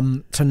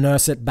to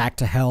nurse it back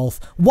to health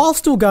while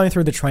still going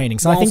through the training.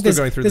 So I think there's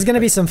going to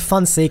be some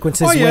fun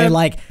sequences where,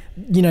 like,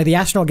 the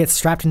astronaut gets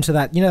strapped into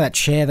that, that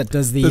chair that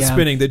does the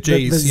spinning, the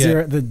G's,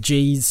 the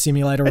G's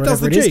simulator, or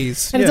whatever it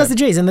is. And it does the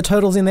G's, and the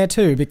turtle's in there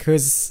too,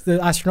 because the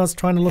astronaut's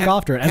trying to look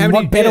after it. And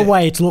what better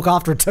way to look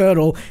after a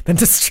turtle than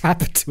to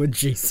strap it to a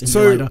G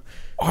simulator? So,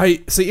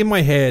 I see, in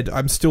my head,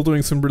 I'm still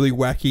doing some really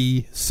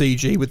wacky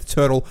CG with the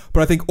turtle,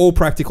 but I think all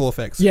practical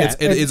effects. Yeah,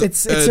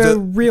 it's a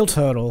real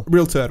turtle.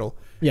 Real turtle.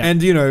 Yeah.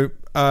 And,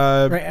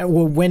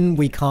 well, when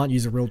we can't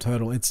use a real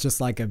turtle, it's just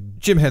like a...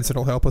 Jim Henson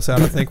will help us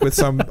out, I think, with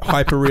some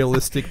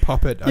hyper-realistic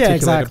puppet, articulated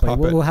exactly.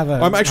 puppet. We'll have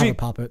a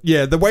puppet.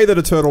 Yeah, the way that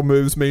a turtle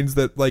moves means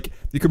that, like,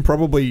 you can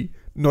probably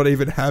not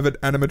even have it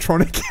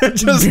animatronic and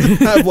just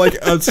have, like,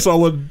 a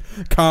solid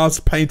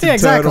cast painted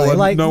turtle, and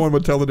like, no one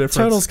would tell the difference.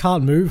 Turtles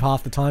can't move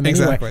half the time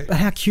anyway. But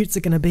how cute's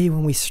it going to be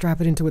when we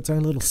strap it into its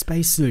own little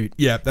spacesuit?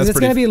 Yeah, that's it's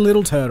going to be a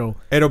little turtle.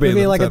 It'll be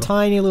like turtle. A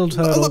tiny little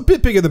turtle. A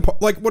bit bigger than...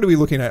 Like, what are we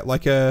looking at?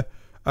 Like a...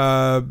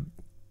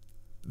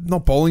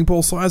 not bowling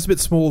ball size, a bit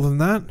smaller than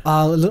that.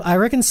 I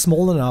reckon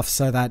small enough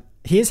so that...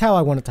 Here's how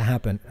I want it to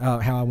happen,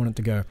 how I want it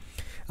to go.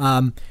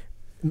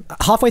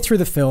 Halfway through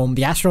the film,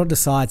 the astronaut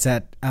decides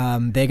that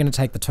they're going to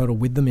take the turtle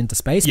with them into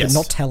space, but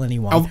not tell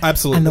anyone. Oh,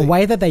 absolutely. And the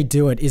way that they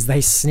do it is they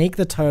sneak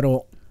the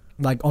turtle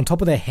like on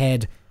top of their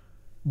head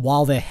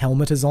while their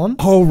helmet is on.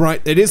 Oh,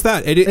 right. It is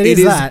that. It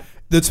is that.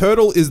 The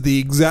turtle is the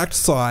exact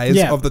size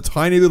of the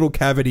tiny little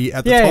cavity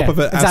at the top of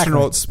an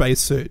astronaut's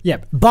spacesuit.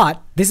 Yep.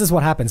 But this is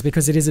what happens,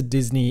 because it is a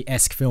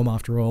Disney-esque film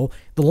after all.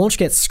 The launch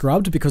gets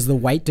scrubbed because the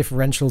weight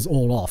differential's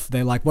all off.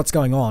 They're like, what's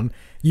going on?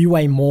 You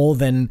weigh more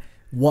than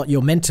what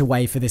you're meant to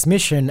weigh for this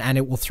mission, and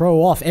it will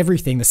throw off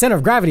everything. The center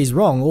of gravity is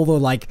wrong. All the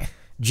like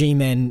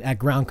G-men at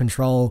ground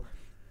control,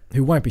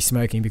 who won't be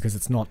smoking because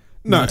it's not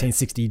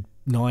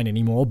 1969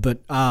 anymore,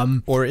 but...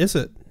 or is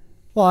it?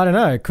 Well, I don't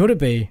know. Could it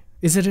be?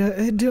 Is it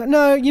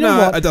no, you know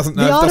what? It doesn't.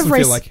 The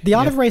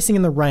art of racing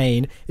in the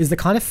rain is the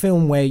kind of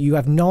film where you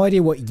have no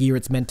idea what year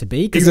it's meant to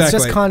be, because exactly.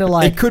 it's just kind of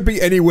like it could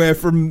be anywhere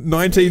from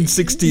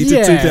 1960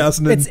 to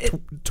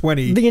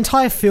 2020. The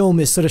entire film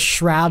is sort of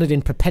shrouded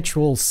in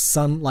perpetual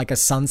sun, like a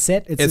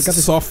sunset. It's got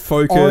this soft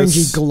focus,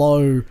 orangey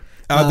glow.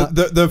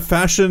 The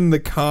fashion, the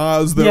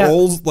cars, they're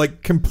all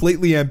like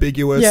completely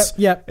ambiguous.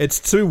 Yep. It's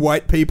two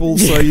white people,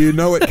 so you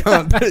know it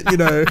can't,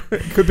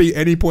 it could be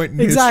any point in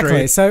history.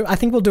 Exactly. So I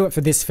think we'll do it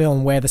for this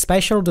film, where the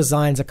space shuttle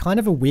designs are kind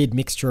of a weird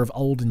mixture of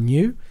old and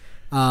new.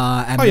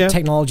 The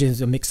technology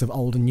is a mix of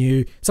old and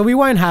new. So we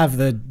won't have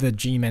the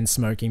G-men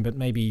smoking, but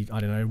maybe,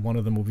 I don't know, one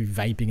of them will be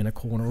vaping in a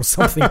corner or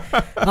something.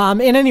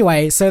 In any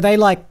way, so they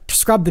like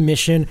scrub the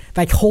mission.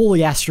 They haul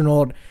the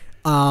astronaut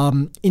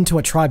into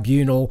a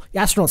tribunal. The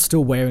astronaut's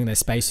still wearing their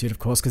spacesuit, of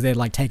course, because they're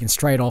like taken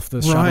straight off the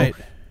shuttle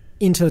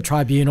into the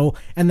tribunal,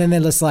 and then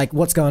they're just like,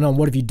 what's going on?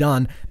 What have you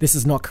done? This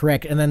is not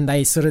correct. And then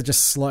they sort of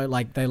just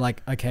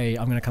okay,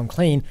 I'm going to come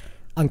clean,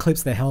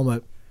 unclips their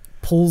helmet,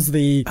 pulls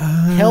the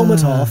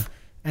helmet off,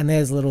 and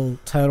there's a little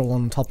turtle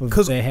on top of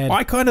their head.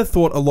 I kind of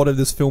thought a lot of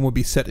this film would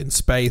be set in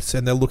space,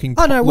 and they're looking...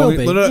 Oh, no, it will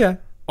be. Yeah.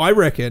 I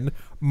reckon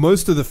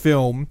most of the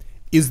film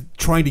is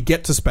trying to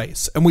get to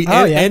space, and we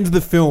Oh, yeah. end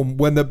the film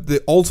when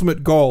the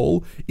ultimate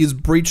goal is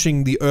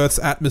breaching the Earth's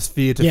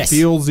atmosphere to Yes.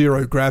 feel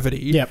zero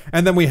gravity. Yep.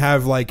 And then we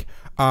have like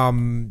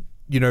Elton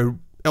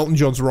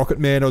John's Rocket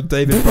Man or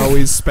David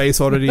Bowie's Space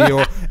Oddity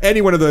or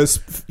any one of those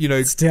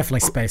It's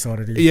definitely Space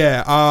Oddity.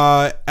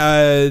 yeah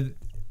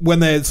when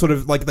they're sort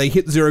of like they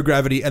hit zero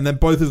gravity, and then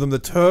both of them, the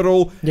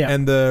turtle Yeah.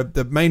 and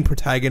the main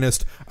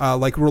protagonist,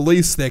 like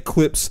release their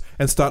clips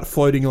and start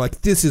floating.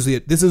 Like, this is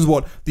it. This is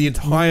what the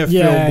entire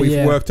Yeah, film we've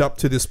yeah. worked up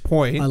to this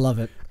point. I love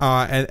it.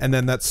 And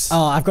then that's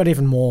Oh, I've got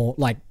even more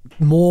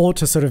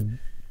to sort of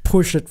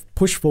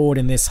push forward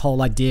in this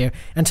whole idea,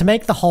 and to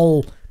make the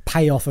whole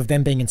payoff of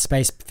them being in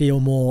space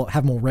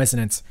have more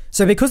resonance.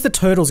 So because the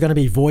turtle's going to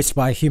be voiced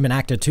by a human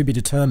actor to be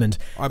determined.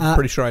 I'm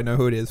pretty sure I know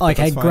who it is. but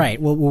Okay, that's fine. great.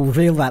 We'll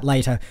reveal that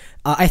later.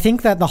 I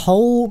think that the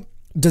whole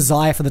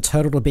desire for the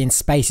turtle to be in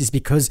space is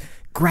because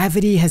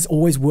gravity has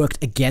always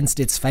worked against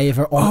its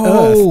favor on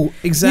Earth. Oh,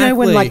 exactly. You know,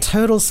 when like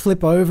turtles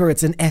flip over,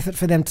 it's an effort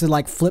for them to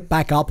like flip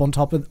back up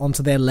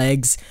onto their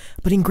legs.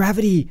 But in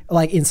gravity,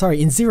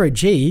 in zero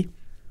G,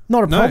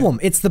 not a problem.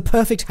 It's the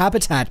perfect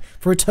habitat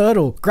for a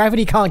turtle.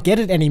 Gravity can't get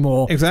it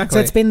anymore. Exactly. So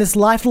it's been this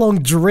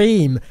lifelong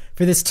dream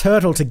for this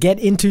turtle to get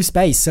into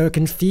space so it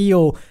can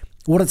feel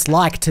what it's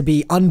like to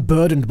be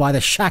unburdened by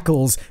the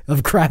shackles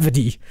of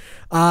gravity.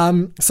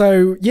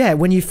 So yeah,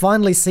 when you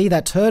finally see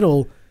that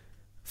turtle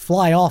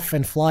fly off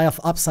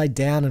upside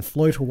down and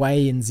float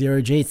away in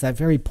zero G, it's that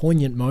very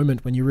poignant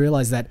moment when you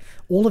realize that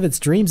all of its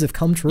dreams have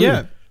come true.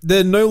 Yeah,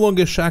 they're no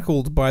longer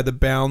shackled by the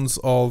bounds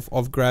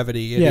of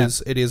gravity.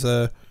 It is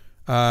a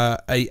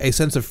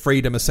sense of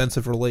freedom, a sense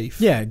of relief.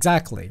 Yeah,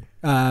 exactly.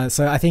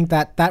 So I think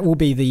that will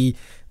be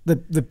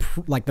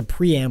the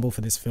preamble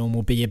for this film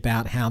will be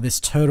about how this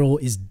turtle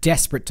is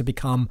desperate to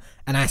become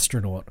an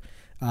astronaut.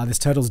 This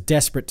turtle's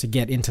desperate to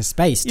get into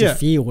space to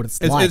feel what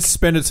it's like. It's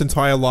spent its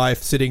entire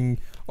life sitting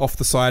off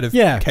the side of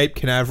Yeah. Cape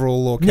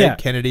Canaveral or Cape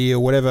Kennedy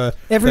or whatever.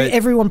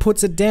 Everyone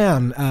puts it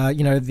down.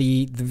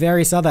 The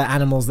various other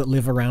animals that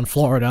live around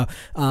Florida,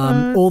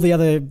 all the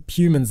other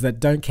humans that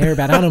don't care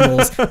about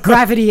animals.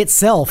 Gravity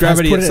itself has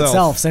put it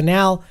itself. So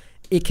now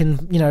it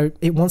can,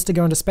 it wants to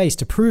go into space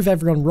to prove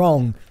everyone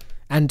wrong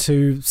and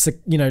to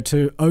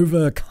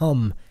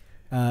overcome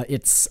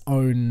its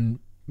own,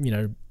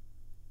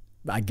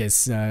 I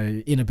guess,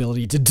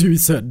 inability to do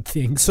certain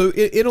things. So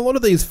in a lot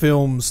of these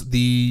films,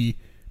 the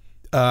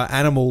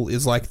animal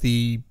is like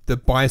the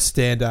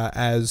bystander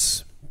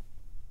as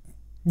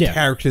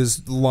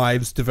characters'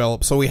 lives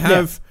develop. So we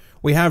have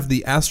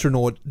the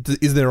astronaut.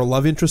 Is there a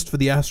love interest for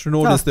the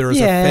astronaut? Is there a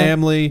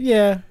family?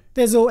 Yeah.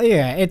 There's all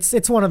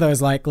it's one of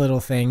those like little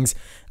things.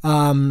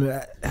 I'm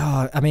not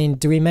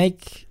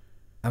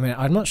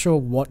sure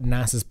what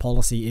NASA's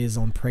policy is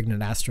on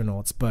pregnant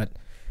astronauts, but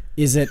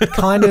is it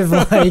kind of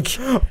like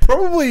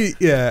probably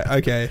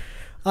okay.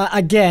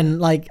 Again,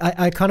 like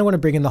I kind of want to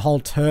bring in the whole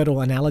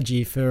turtle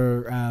analogy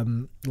for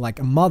like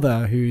a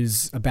mother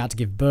who's about to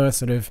give birth,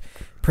 sort of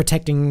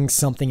protecting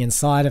something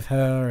inside of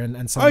her and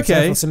so on and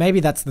so forth. So maybe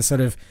that's the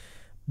sort of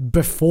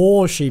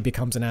before she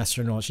becomes an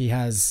astronaut, she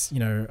has,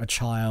 a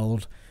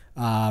child.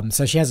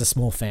 So she has a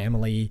small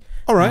family.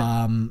 All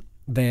right.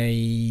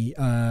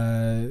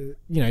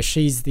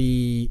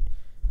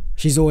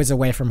 She's always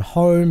away from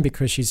home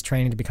because she's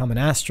training to become an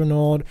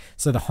astronaut.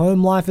 So the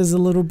home life is a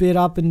little bit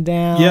up and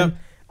down. Yep.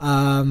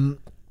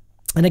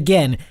 And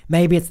again,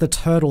 maybe it's the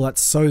turtle that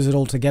sews it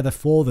all together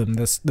for them.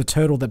 The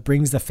turtle that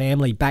brings the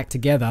family back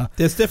together.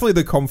 There's definitely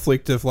the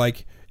conflict of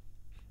like,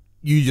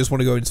 you just want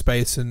to go in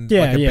space and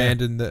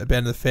abandon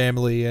the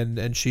family, and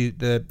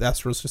the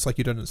astronaut's just like,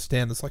 you don't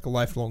understand. It's like a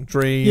lifelong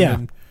dream. Yeah.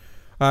 And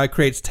it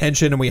creates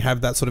tension, and we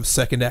have that sort of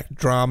second act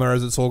drama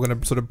as it's all going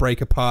to sort of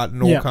break apart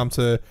and all come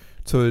to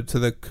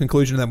the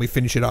conclusion, and then we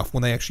finish it off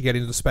when they actually get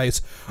into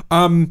space.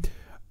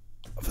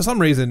 For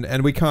some reason,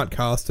 and we can't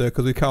cast her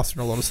because we cast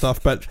her in a lot of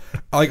stuff, but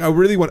like I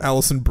really want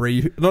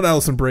Brie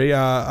Larson. Brie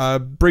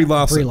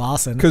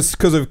Larson.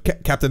 Because of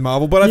Captain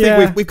Marvel, but I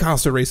think we've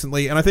cast her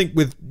recently, and I think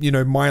with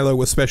Milo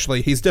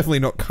especially, he's definitely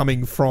not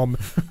coming from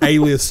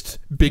A-list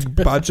big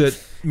budget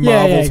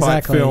Marvel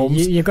type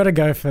films. You've got to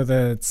go for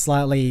the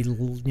slightly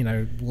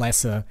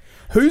lesser.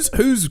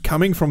 Who's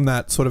coming from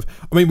that sort of?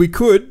 I mean, we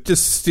could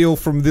just steal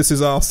from This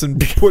Is Us and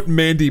put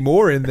Mandy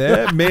Moore in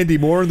there. Mandy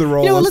Moore in the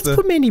role. Let's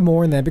put Mandy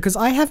Moore in there because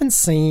I haven't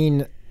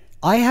seen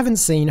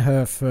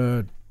her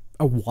for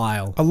a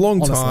while. A long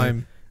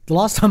time. The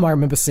last time I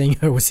remember seeing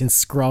her was in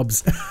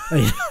Scrubs,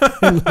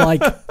 in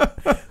like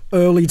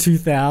early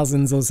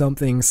 2000s or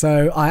something.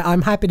 So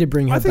I'm happy to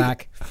bring her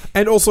back.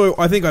 And also,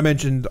 I think I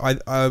mentioned,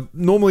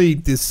 normally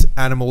this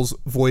animal's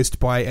voiced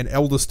by an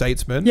elder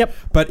statesman. Yep.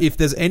 But if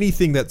there's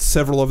anything that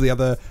several of the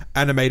other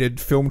animated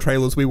film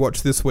trailers we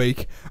watched this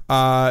week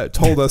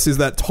told us is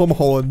that Tom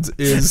Holland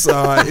is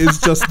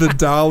just the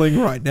darling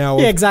right now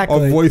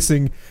of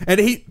voicing. And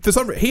he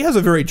has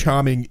a very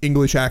charming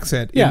English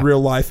accent in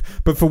real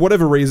life, but for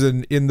whatever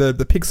reason in the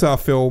Pixar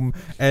film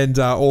and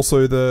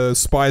also the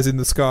Spies in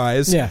the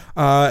Skies,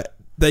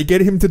 they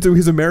get him to do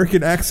his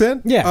American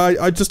accent. Yeah.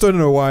 I just don't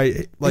know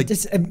why. Like,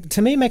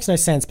 to me, it makes no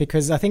sense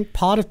because I think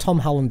part of Tom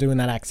Holland doing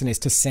that accent is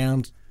to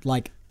sound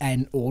like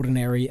an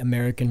ordinary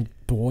American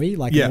boy,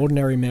 like an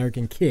ordinary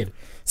American kid.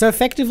 So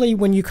effectively,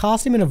 when you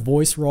cast him in a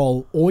voice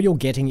role, all you're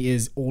getting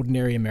is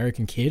ordinary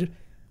American kid,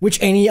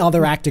 which any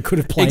other actor could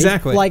have played.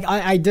 Exactly. Like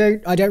I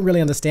don't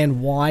really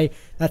understand why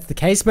that's the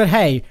case. But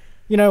hey,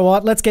 you know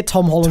what? Let's get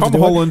Tom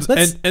Holland.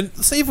 And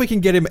see if we can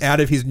get him out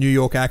of his New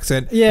York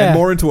accent Yeah. and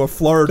more into a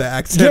Florida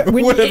accent,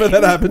 whatever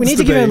that happens to be. We need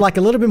to give him like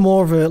a little bit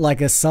more of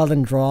a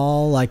southern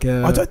drawl, like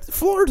a.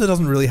 Florida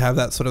doesn't really have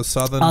that sort of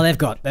southern. Oh, they've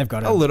got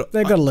a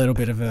little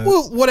bit of a.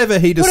 Well, whatever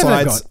he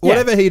decides,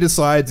 whatever he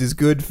decides is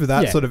good for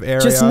that sort of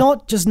area.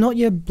 Just not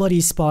your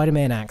bloody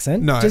Spider-Man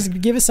accent. No,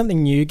 just give us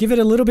something new. Give it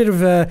a little bit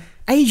of a.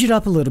 Age it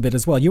up a little bit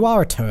as well. You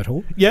are a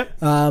turtle. Yep.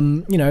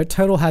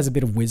 Turtle has a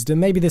bit of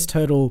wisdom. Maybe this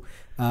turtle.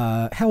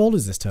 How old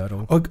is this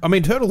turtle? I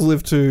mean, turtles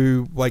live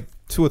to like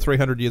 200 or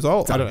 300 years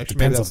old. I don't know.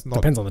 Depends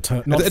on the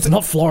turtle. It's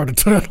not Florida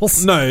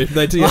turtles. No,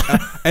 they do.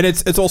 And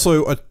it's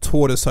also a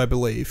tortoise, I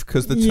believe,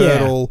 because the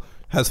turtle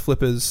has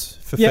flippers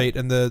for feet,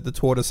 and the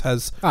tortoise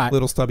has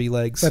little stubby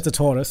legs. That's a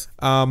tortoise.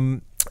 I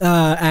mean,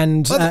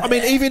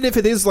 even if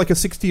it is like a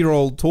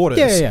 60-year-old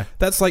tortoise,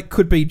 that's like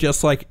could be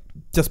just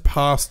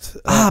past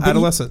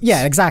adolescence.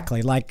 Yeah,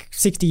 exactly. Like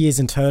 60 years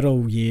in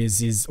turtle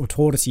years or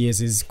tortoise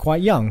years is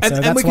quite young. So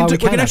that's we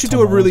can actually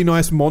do a really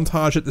nice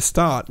montage at the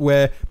start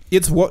where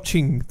it's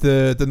watching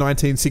the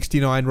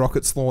 1969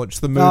 rockets launch,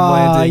 the moon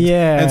landing.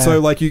 Yeah. And so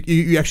like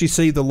you actually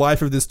see the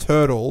life of this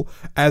turtle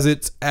as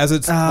it's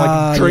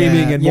like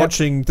dreaming and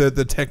watching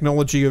the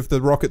technology of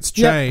the rockets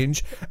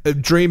change,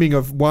 dreaming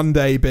of one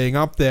day being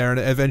up there and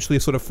eventually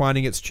sort of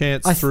finding its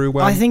chance through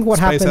I think what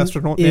Space happened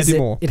Astronaut is Mandy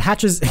Moore. It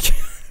hatches.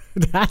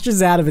 It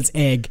hatches out of its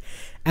egg,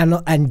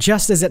 and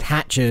just as it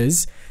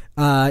hatches,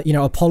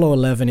 Apollo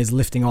 11 is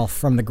lifting off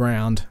from the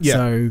ground. Yeah.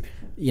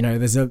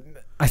 So,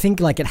 I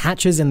think like it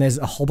hatches and there's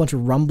a whole bunch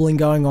of rumbling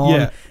going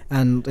on,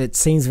 and it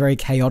seems very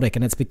chaotic.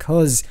 And it's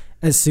because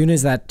as soon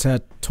as that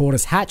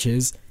tortoise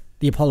hatches,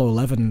 the Apollo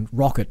 11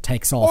 rocket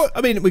takes off. Well,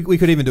 I mean, we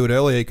could even do it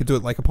earlier. You could do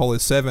it like Apollo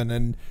 7,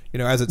 and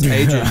as it's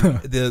aging,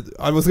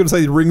 I was going to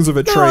say the rings of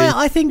a tree.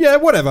 I think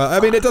whatever. I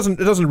mean, it doesn't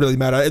really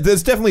matter.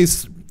 There's definitely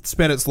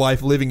spent its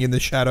life living in the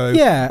shadow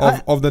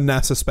of the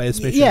NASA space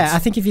missions. Yeah, I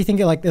think if you think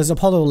of like there's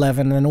Apollo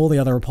 11 and all the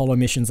other Apollo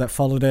missions that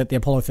followed it, the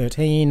Apollo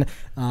 13,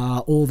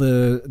 all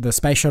the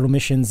space shuttle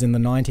missions in the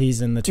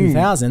 90s and the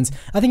 2000s,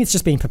 I think it's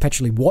just been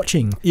perpetually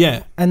watching.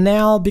 Yeah. And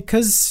now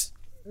because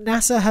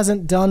NASA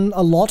hasn't done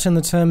a lot in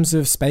the terms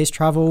of space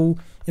travel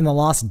in the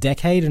last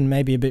decade and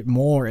maybe a bit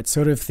more, it's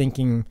sort of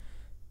thinking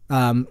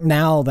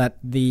now that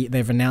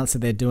they've announced that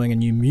they're doing a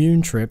new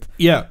moon trip.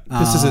 Yeah,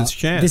 this is its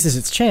chance. This is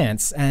its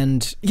chance.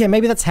 And yeah,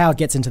 maybe that's how it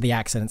gets into the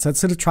accident. So it's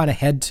sort of trying to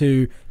head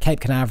to Cape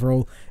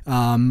Canaveral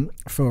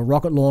for a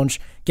rocket launch,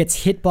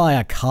 gets hit by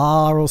a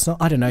car or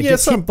something. I don't know. Yeah,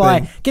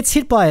 gets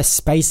hit by a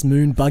space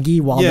moon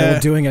buggy while they were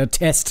doing a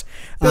test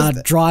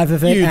drive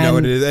of it. You know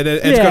what it is. And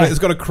it's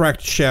got a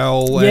cracked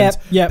shell. And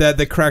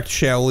the cracked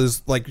shell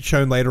is like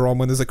shown later on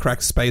when there's a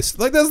cracked space.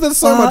 Like there's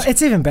so much.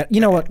 It's even better.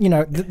 You know what?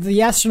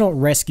 The astronaut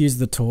rescues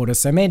the tortoise.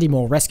 So Mandy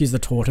Moore rescues the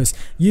tortoise,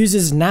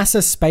 uses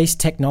NASA space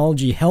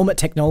technology, helmet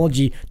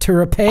technology, to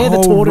repair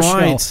the tortoise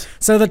shell.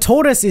 So the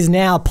tortoise is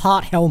now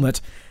part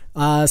helmet.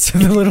 So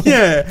the little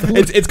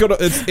it's got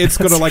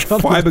a like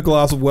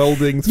fiberglass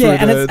welding through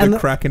the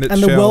crack in its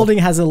shell. And the welding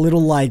has a little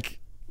like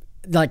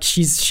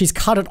she's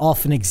cut it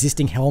off an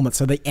existing helmet,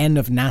 so the end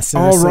of NASA.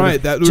 Oh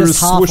right, that little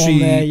swooshy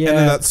there, and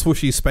then that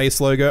swooshy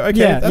space logo. Okay,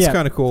 that's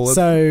kind of cool.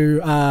 So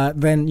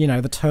then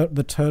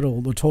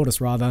the tortoise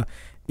rather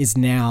is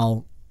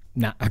now.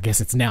 I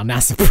guess it's now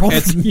NASA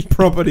property. It's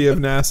property of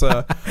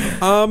NASA.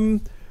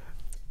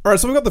 All right,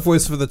 so we've got the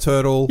voice for the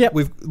turtle. Yep.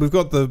 We've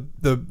got the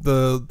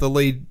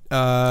lead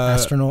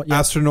astronaut. Yep.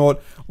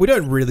 Astronaut. We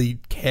don't really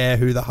care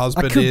who the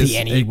husband is.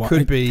 It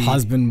could be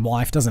husband,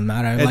 wife, doesn't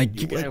matter.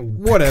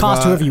 Whatever.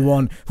 Cast whoever you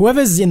want.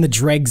 Whoever's in the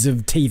dregs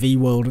of TV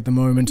world at the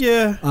moment.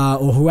 Yeah.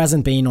 Or who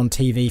hasn't been on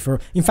TV for.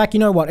 In fact, you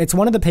know what? It's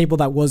one of the people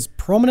that was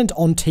prominent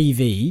on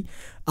TV.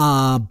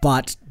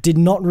 But did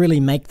not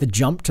really make the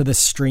jump to the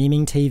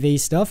streaming TV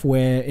stuff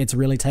where it's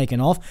really taken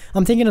off.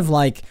 I'm thinking of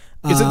like...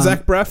 is it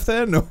Zach Braff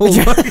then?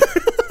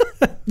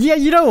 Yeah,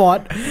 you know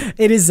what?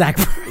 It is Zach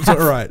Braff.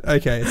 Right,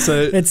 okay.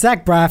 So it's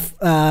Zach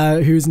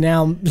Braff, who's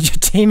now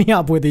teaming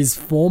up with his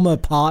former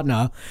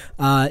partner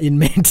in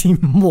Mandy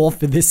Moore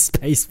for this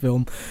space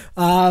film.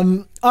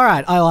 All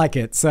right, I like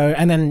it. So,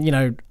 and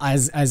then,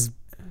 as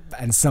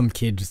some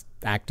kids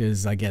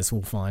actors, I guess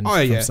we'll find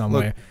from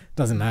somewhere. Look,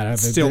 doesn't matter.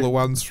 Still the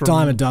ones from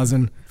dime a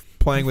dozen.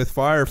 Playing with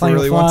fire if we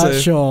really want to.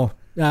 Sure.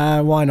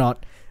 Why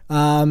not?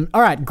 All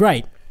right,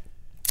 great.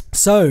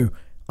 So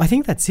I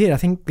think that's it. I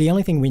think the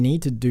only thing we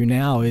need to do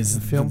now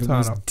is the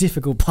most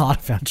difficult part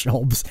of our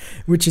jobs,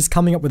 which is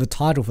coming up with a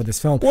title for this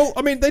film. Well,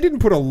 I mean, they didn't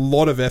put a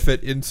lot of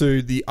effort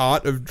into the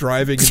art of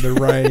driving in the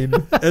rain.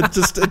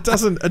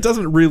 It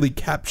doesn't really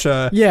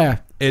capture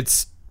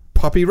its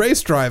puppy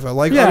race driver.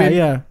 Like,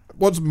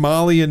 what's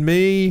Marley and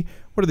Me?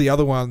 What are the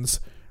other ones?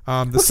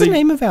 What's the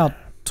name of our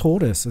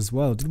tortoise as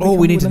well. Did Oh,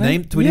 we need come to up with a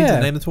name. Do we need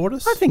to name the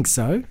tortoise? I think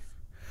so.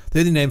 The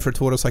only name for a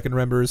tortoise I can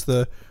remember is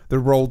the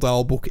Roald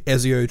Dahl book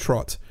Ezio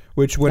Trot,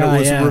 which when it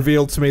was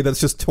revealed to me that's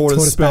just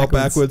tortoise spelled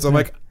backwards. I'm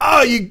like,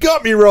 you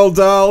got me, Roald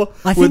Dahl,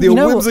 with your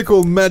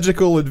whimsical,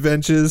 magical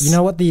adventures. You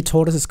know what the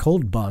tortoise is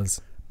called?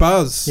 Buzz.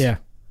 Buzz. Yeah.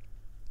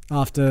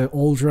 After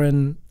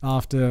Aldrin,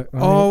 after...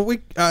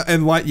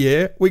 and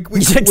Lightyear. We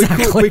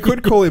Exactly.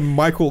 could call him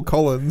Michael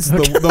Collins,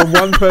 the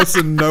one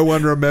person no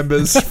one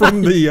remembers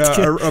from the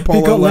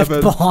Apollo got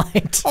 11. left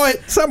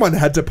behind. Someone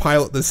had to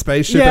pilot the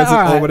spaceship as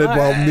it orbited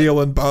while Neil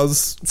and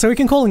Buzz... So we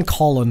can call him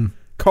Colin.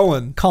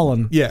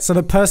 Colin. Yeah. So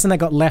the person that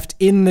got left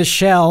in the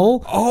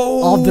shell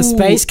of the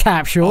space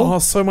capsule. Oh,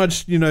 so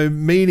much,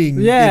 meaning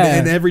in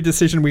every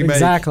decision we make.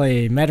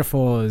 Exactly.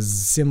 Metaphors,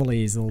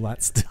 similes, all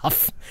that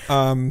stuff.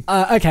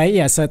 Okay,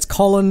 yeah, so it's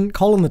Colin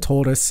the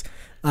tortoise,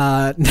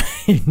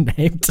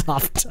 named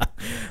after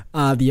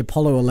the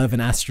Apollo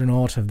 11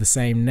 astronaut of the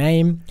same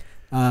name.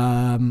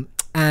 So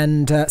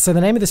the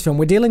name of this film,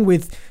 we're dealing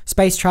with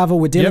space travel,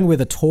 we're dealing with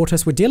a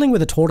tortoise, we're dealing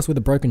with a tortoise with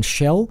a broken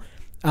shell.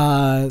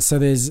 So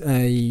there's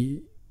a...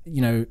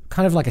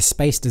 kind of like a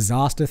space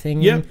disaster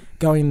thing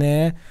going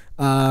there.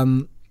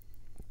 And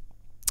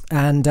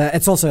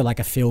it's also like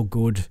a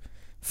feel-good,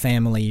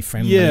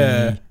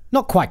 family-friendly...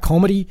 Not quite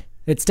comedy.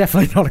 It's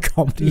definitely not a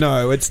comedy.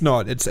 No, it's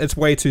not. It's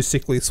way too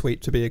sickly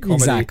sweet to be a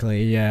comedy.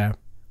 Exactly, yeah.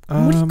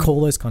 What do you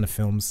call those kind of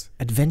films?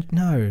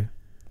 No.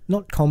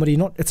 Not comedy.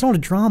 It's not a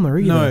drama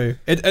either. No.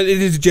 It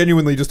is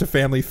genuinely just a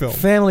family film.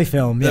 Family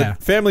film, yeah.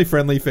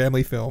 Family-friendly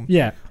family film.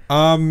 Yeah.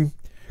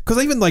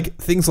 Because even like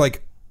things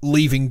like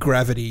Leaving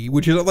Gravity,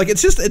 which is like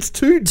it's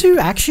too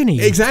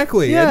actiony.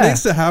 Exactly. Yeah. It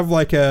needs to have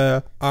like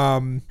a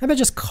How about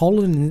just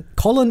Colin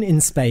in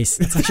space?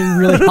 It's actually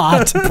really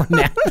hard to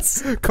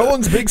pronounce.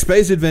 Colin's Big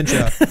Space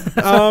Adventure.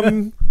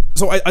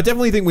 So I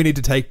definitely think we need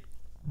to take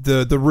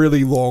the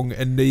really long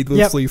and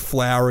needlessly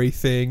flowery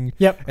thing.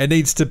 Yep. It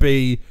needs to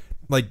be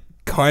like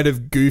kind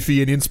of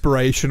goofy and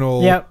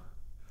inspirational. Yep.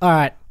 All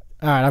right,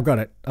 I've got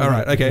it. All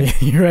right, okay.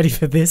 You ready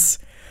for this?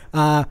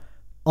 On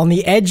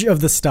the Edge of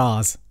the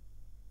Stars.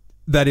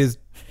 That is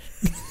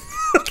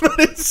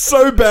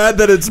so bad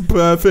that it's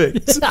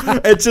perfect.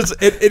 It's just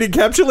it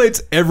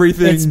encapsulates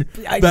everything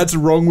that's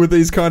wrong with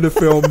these kind of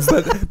films.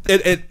 That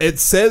it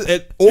says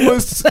it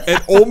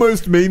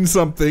almost means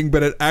something,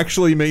 but it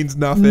actually means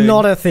nothing.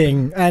 Not a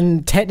thing,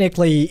 and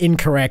technically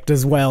incorrect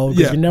as well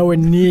because you're nowhere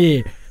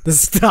near the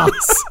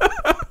stars.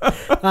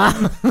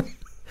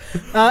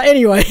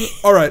 Anyway,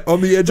 all right,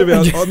 on the edge of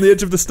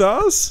the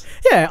stars.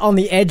 Yeah, on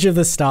the edge of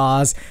the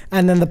stars,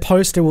 and then the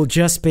poster will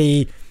just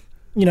be,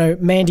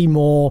 Mandy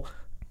Moore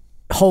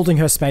holding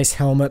her space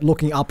helmet,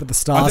 looking up at the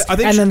stars,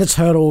 then the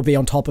turtle will be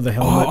on top of the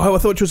helmet. Oh, I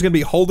thought she was going to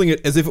be holding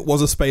it as if it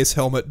was a space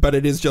helmet, but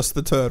it is just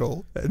the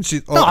turtle. And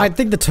No, I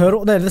think the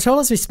turtle has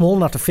to be small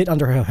enough to fit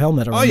under her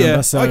helmet.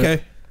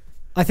 Okay.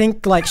 I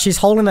think like she's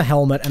holding the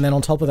helmet, and then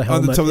on top of the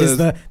helmet is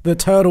the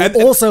turtle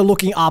also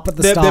looking up at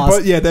the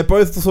stars. They're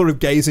both sort of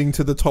gazing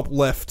to the top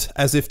left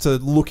as if to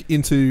look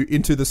into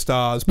the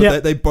stars.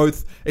 But they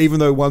both, even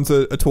though one's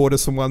a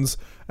tortoise and one's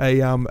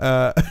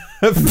a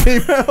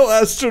female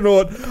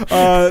astronaut,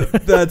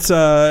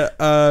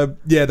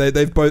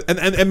 they've both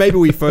and maybe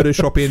we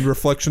Photoshop in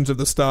reflections of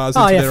the stars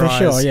into their eyes.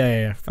 Sure,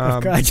 yeah.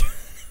 Okay.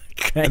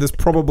 And there's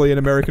probably an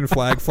American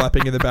flag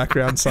flapping in the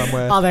background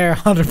somewhere. Oh, there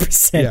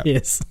 100%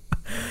 is.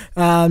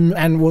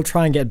 And we'll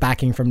try and get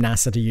backing from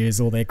NASA to use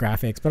all their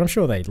graphics, but I'm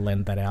sure they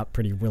lend that out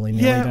pretty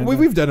willy-nilly. Yeah,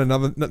 we've done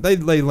another.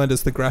 They lend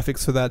us the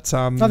graphics for that.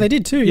 They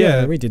did too.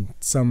 Yeah, we did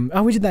some.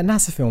 We did that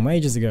NASA film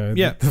ages ago.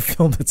 Yeah, the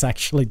film that's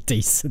actually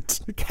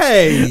decent.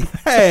 Hey!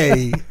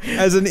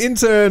 As an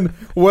intern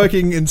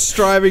working and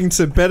striving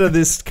to better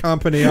this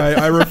company,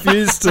 I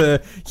refuse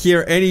to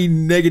hear any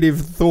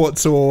negative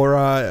thoughts or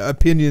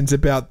opinions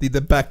about the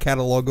back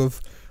catalogue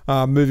of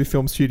movie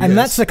film studios. And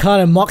that's the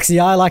kind of moxie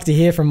I like to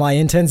hear from my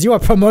interns. You are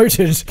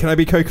promoted. Can I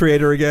be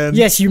co-creater again?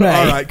 Yes, you may.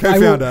 All right,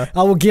 co-founder.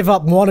 I will give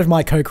up one of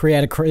my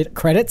co-creator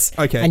credits.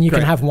 Okay, and you great.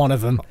 can have one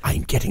of them.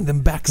 I'm getting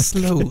them back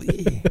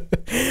slowly.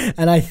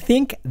 And I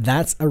think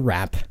that's a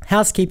wrap.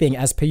 Housekeeping,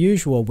 as per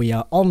usual, we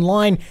are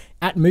online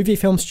at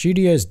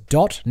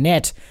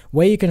moviefilmstudios.net,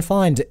 where you can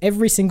find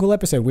every single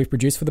episode we've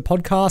produced for the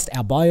podcast,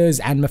 our bios,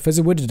 and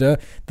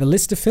the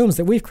list of films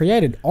that we've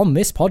created on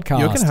this podcast.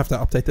 You're going to have to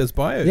update those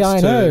bios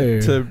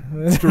to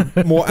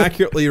more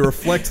accurately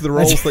reflect the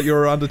roles that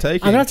you're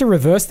undertaking. I'm going to have to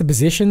reverse the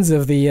positions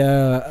of the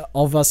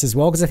of us as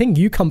well, because I think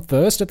you come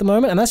first at the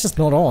moment, and that's just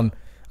not on.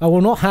 I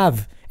will not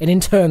have an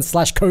intern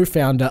 /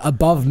 co-founder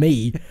above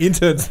me.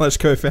 Intern /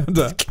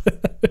 co-founder.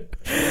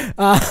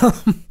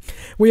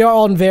 We are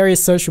on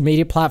various social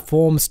media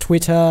platforms.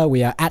 Twitter,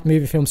 we are at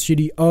Movie Film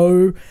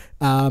Studio.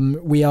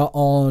 We are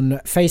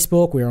on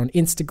Facebook. We're on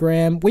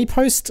Instagram. We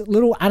post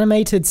little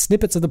animated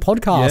snippets of the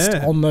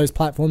podcast on those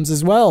platforms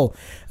as well.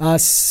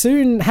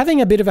 Soon, having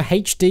a bit of a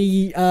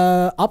HD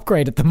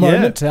upgrade at the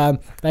moment. They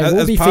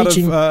will be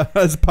featuring...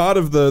 as part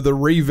of the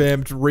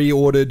revamped,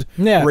 reordered,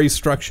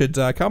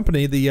 restructured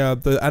company, the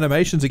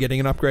animations are getting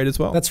an upgrade as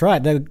well. That's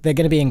right. They're going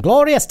to be in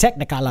glorious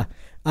Technicolor.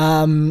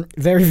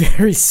 very,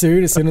 very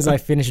soon, as soon as I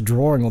finish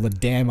drawing all the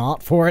damn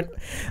art for it.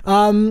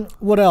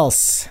 What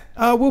else?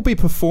 We'll be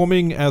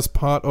performing as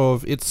part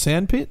of It's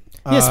Sandpit.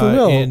 Yes, we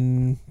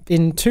will.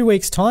 In 2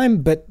 weeks'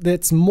 time, but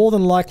it's more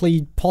than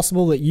likely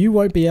possible that you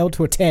won't be able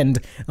to attend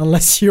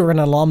unless you're an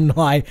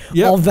alumni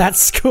of that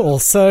school.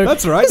 So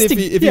that's right.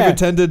 If you've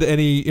attended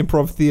any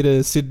Improv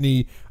Theatre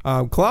Sydney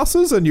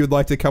classes and you'd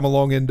like to come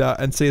along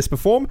and see us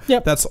perform,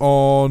 that's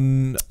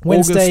on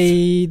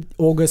Wednesday,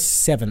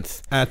 August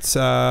 7th at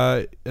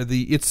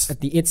the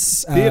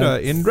It's Theatre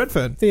in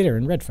Redfern. Theatre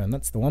in Redfern,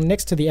 that's the one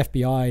next to the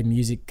FBI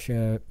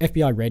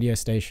FBI radio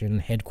station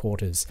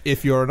headquarters.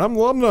 If you're an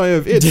alumni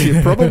of It's,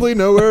 you probably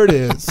know where it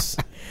is.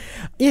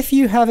 If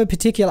you have a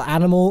particular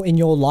animal in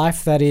your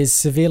life that is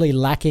severely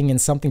lacking in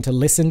something to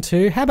listen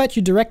to, how about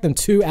you direct them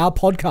to our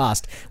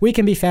podcast? We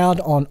can be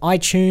found on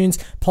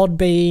iTunes,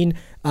 Podbean,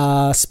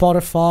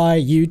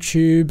 Spotify,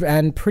 YouTube,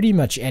 and pretty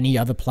much any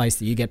other place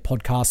that you get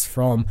podcasts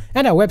from.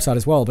 And our website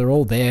as well. They're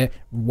all there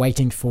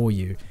waiting for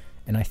you.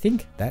 And I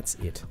think that's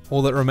it.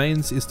 All that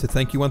remains is to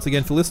thank you once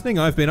again for listening.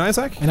 I've been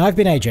Isaac. And I've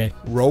been AJ.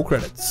 Roll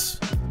credits.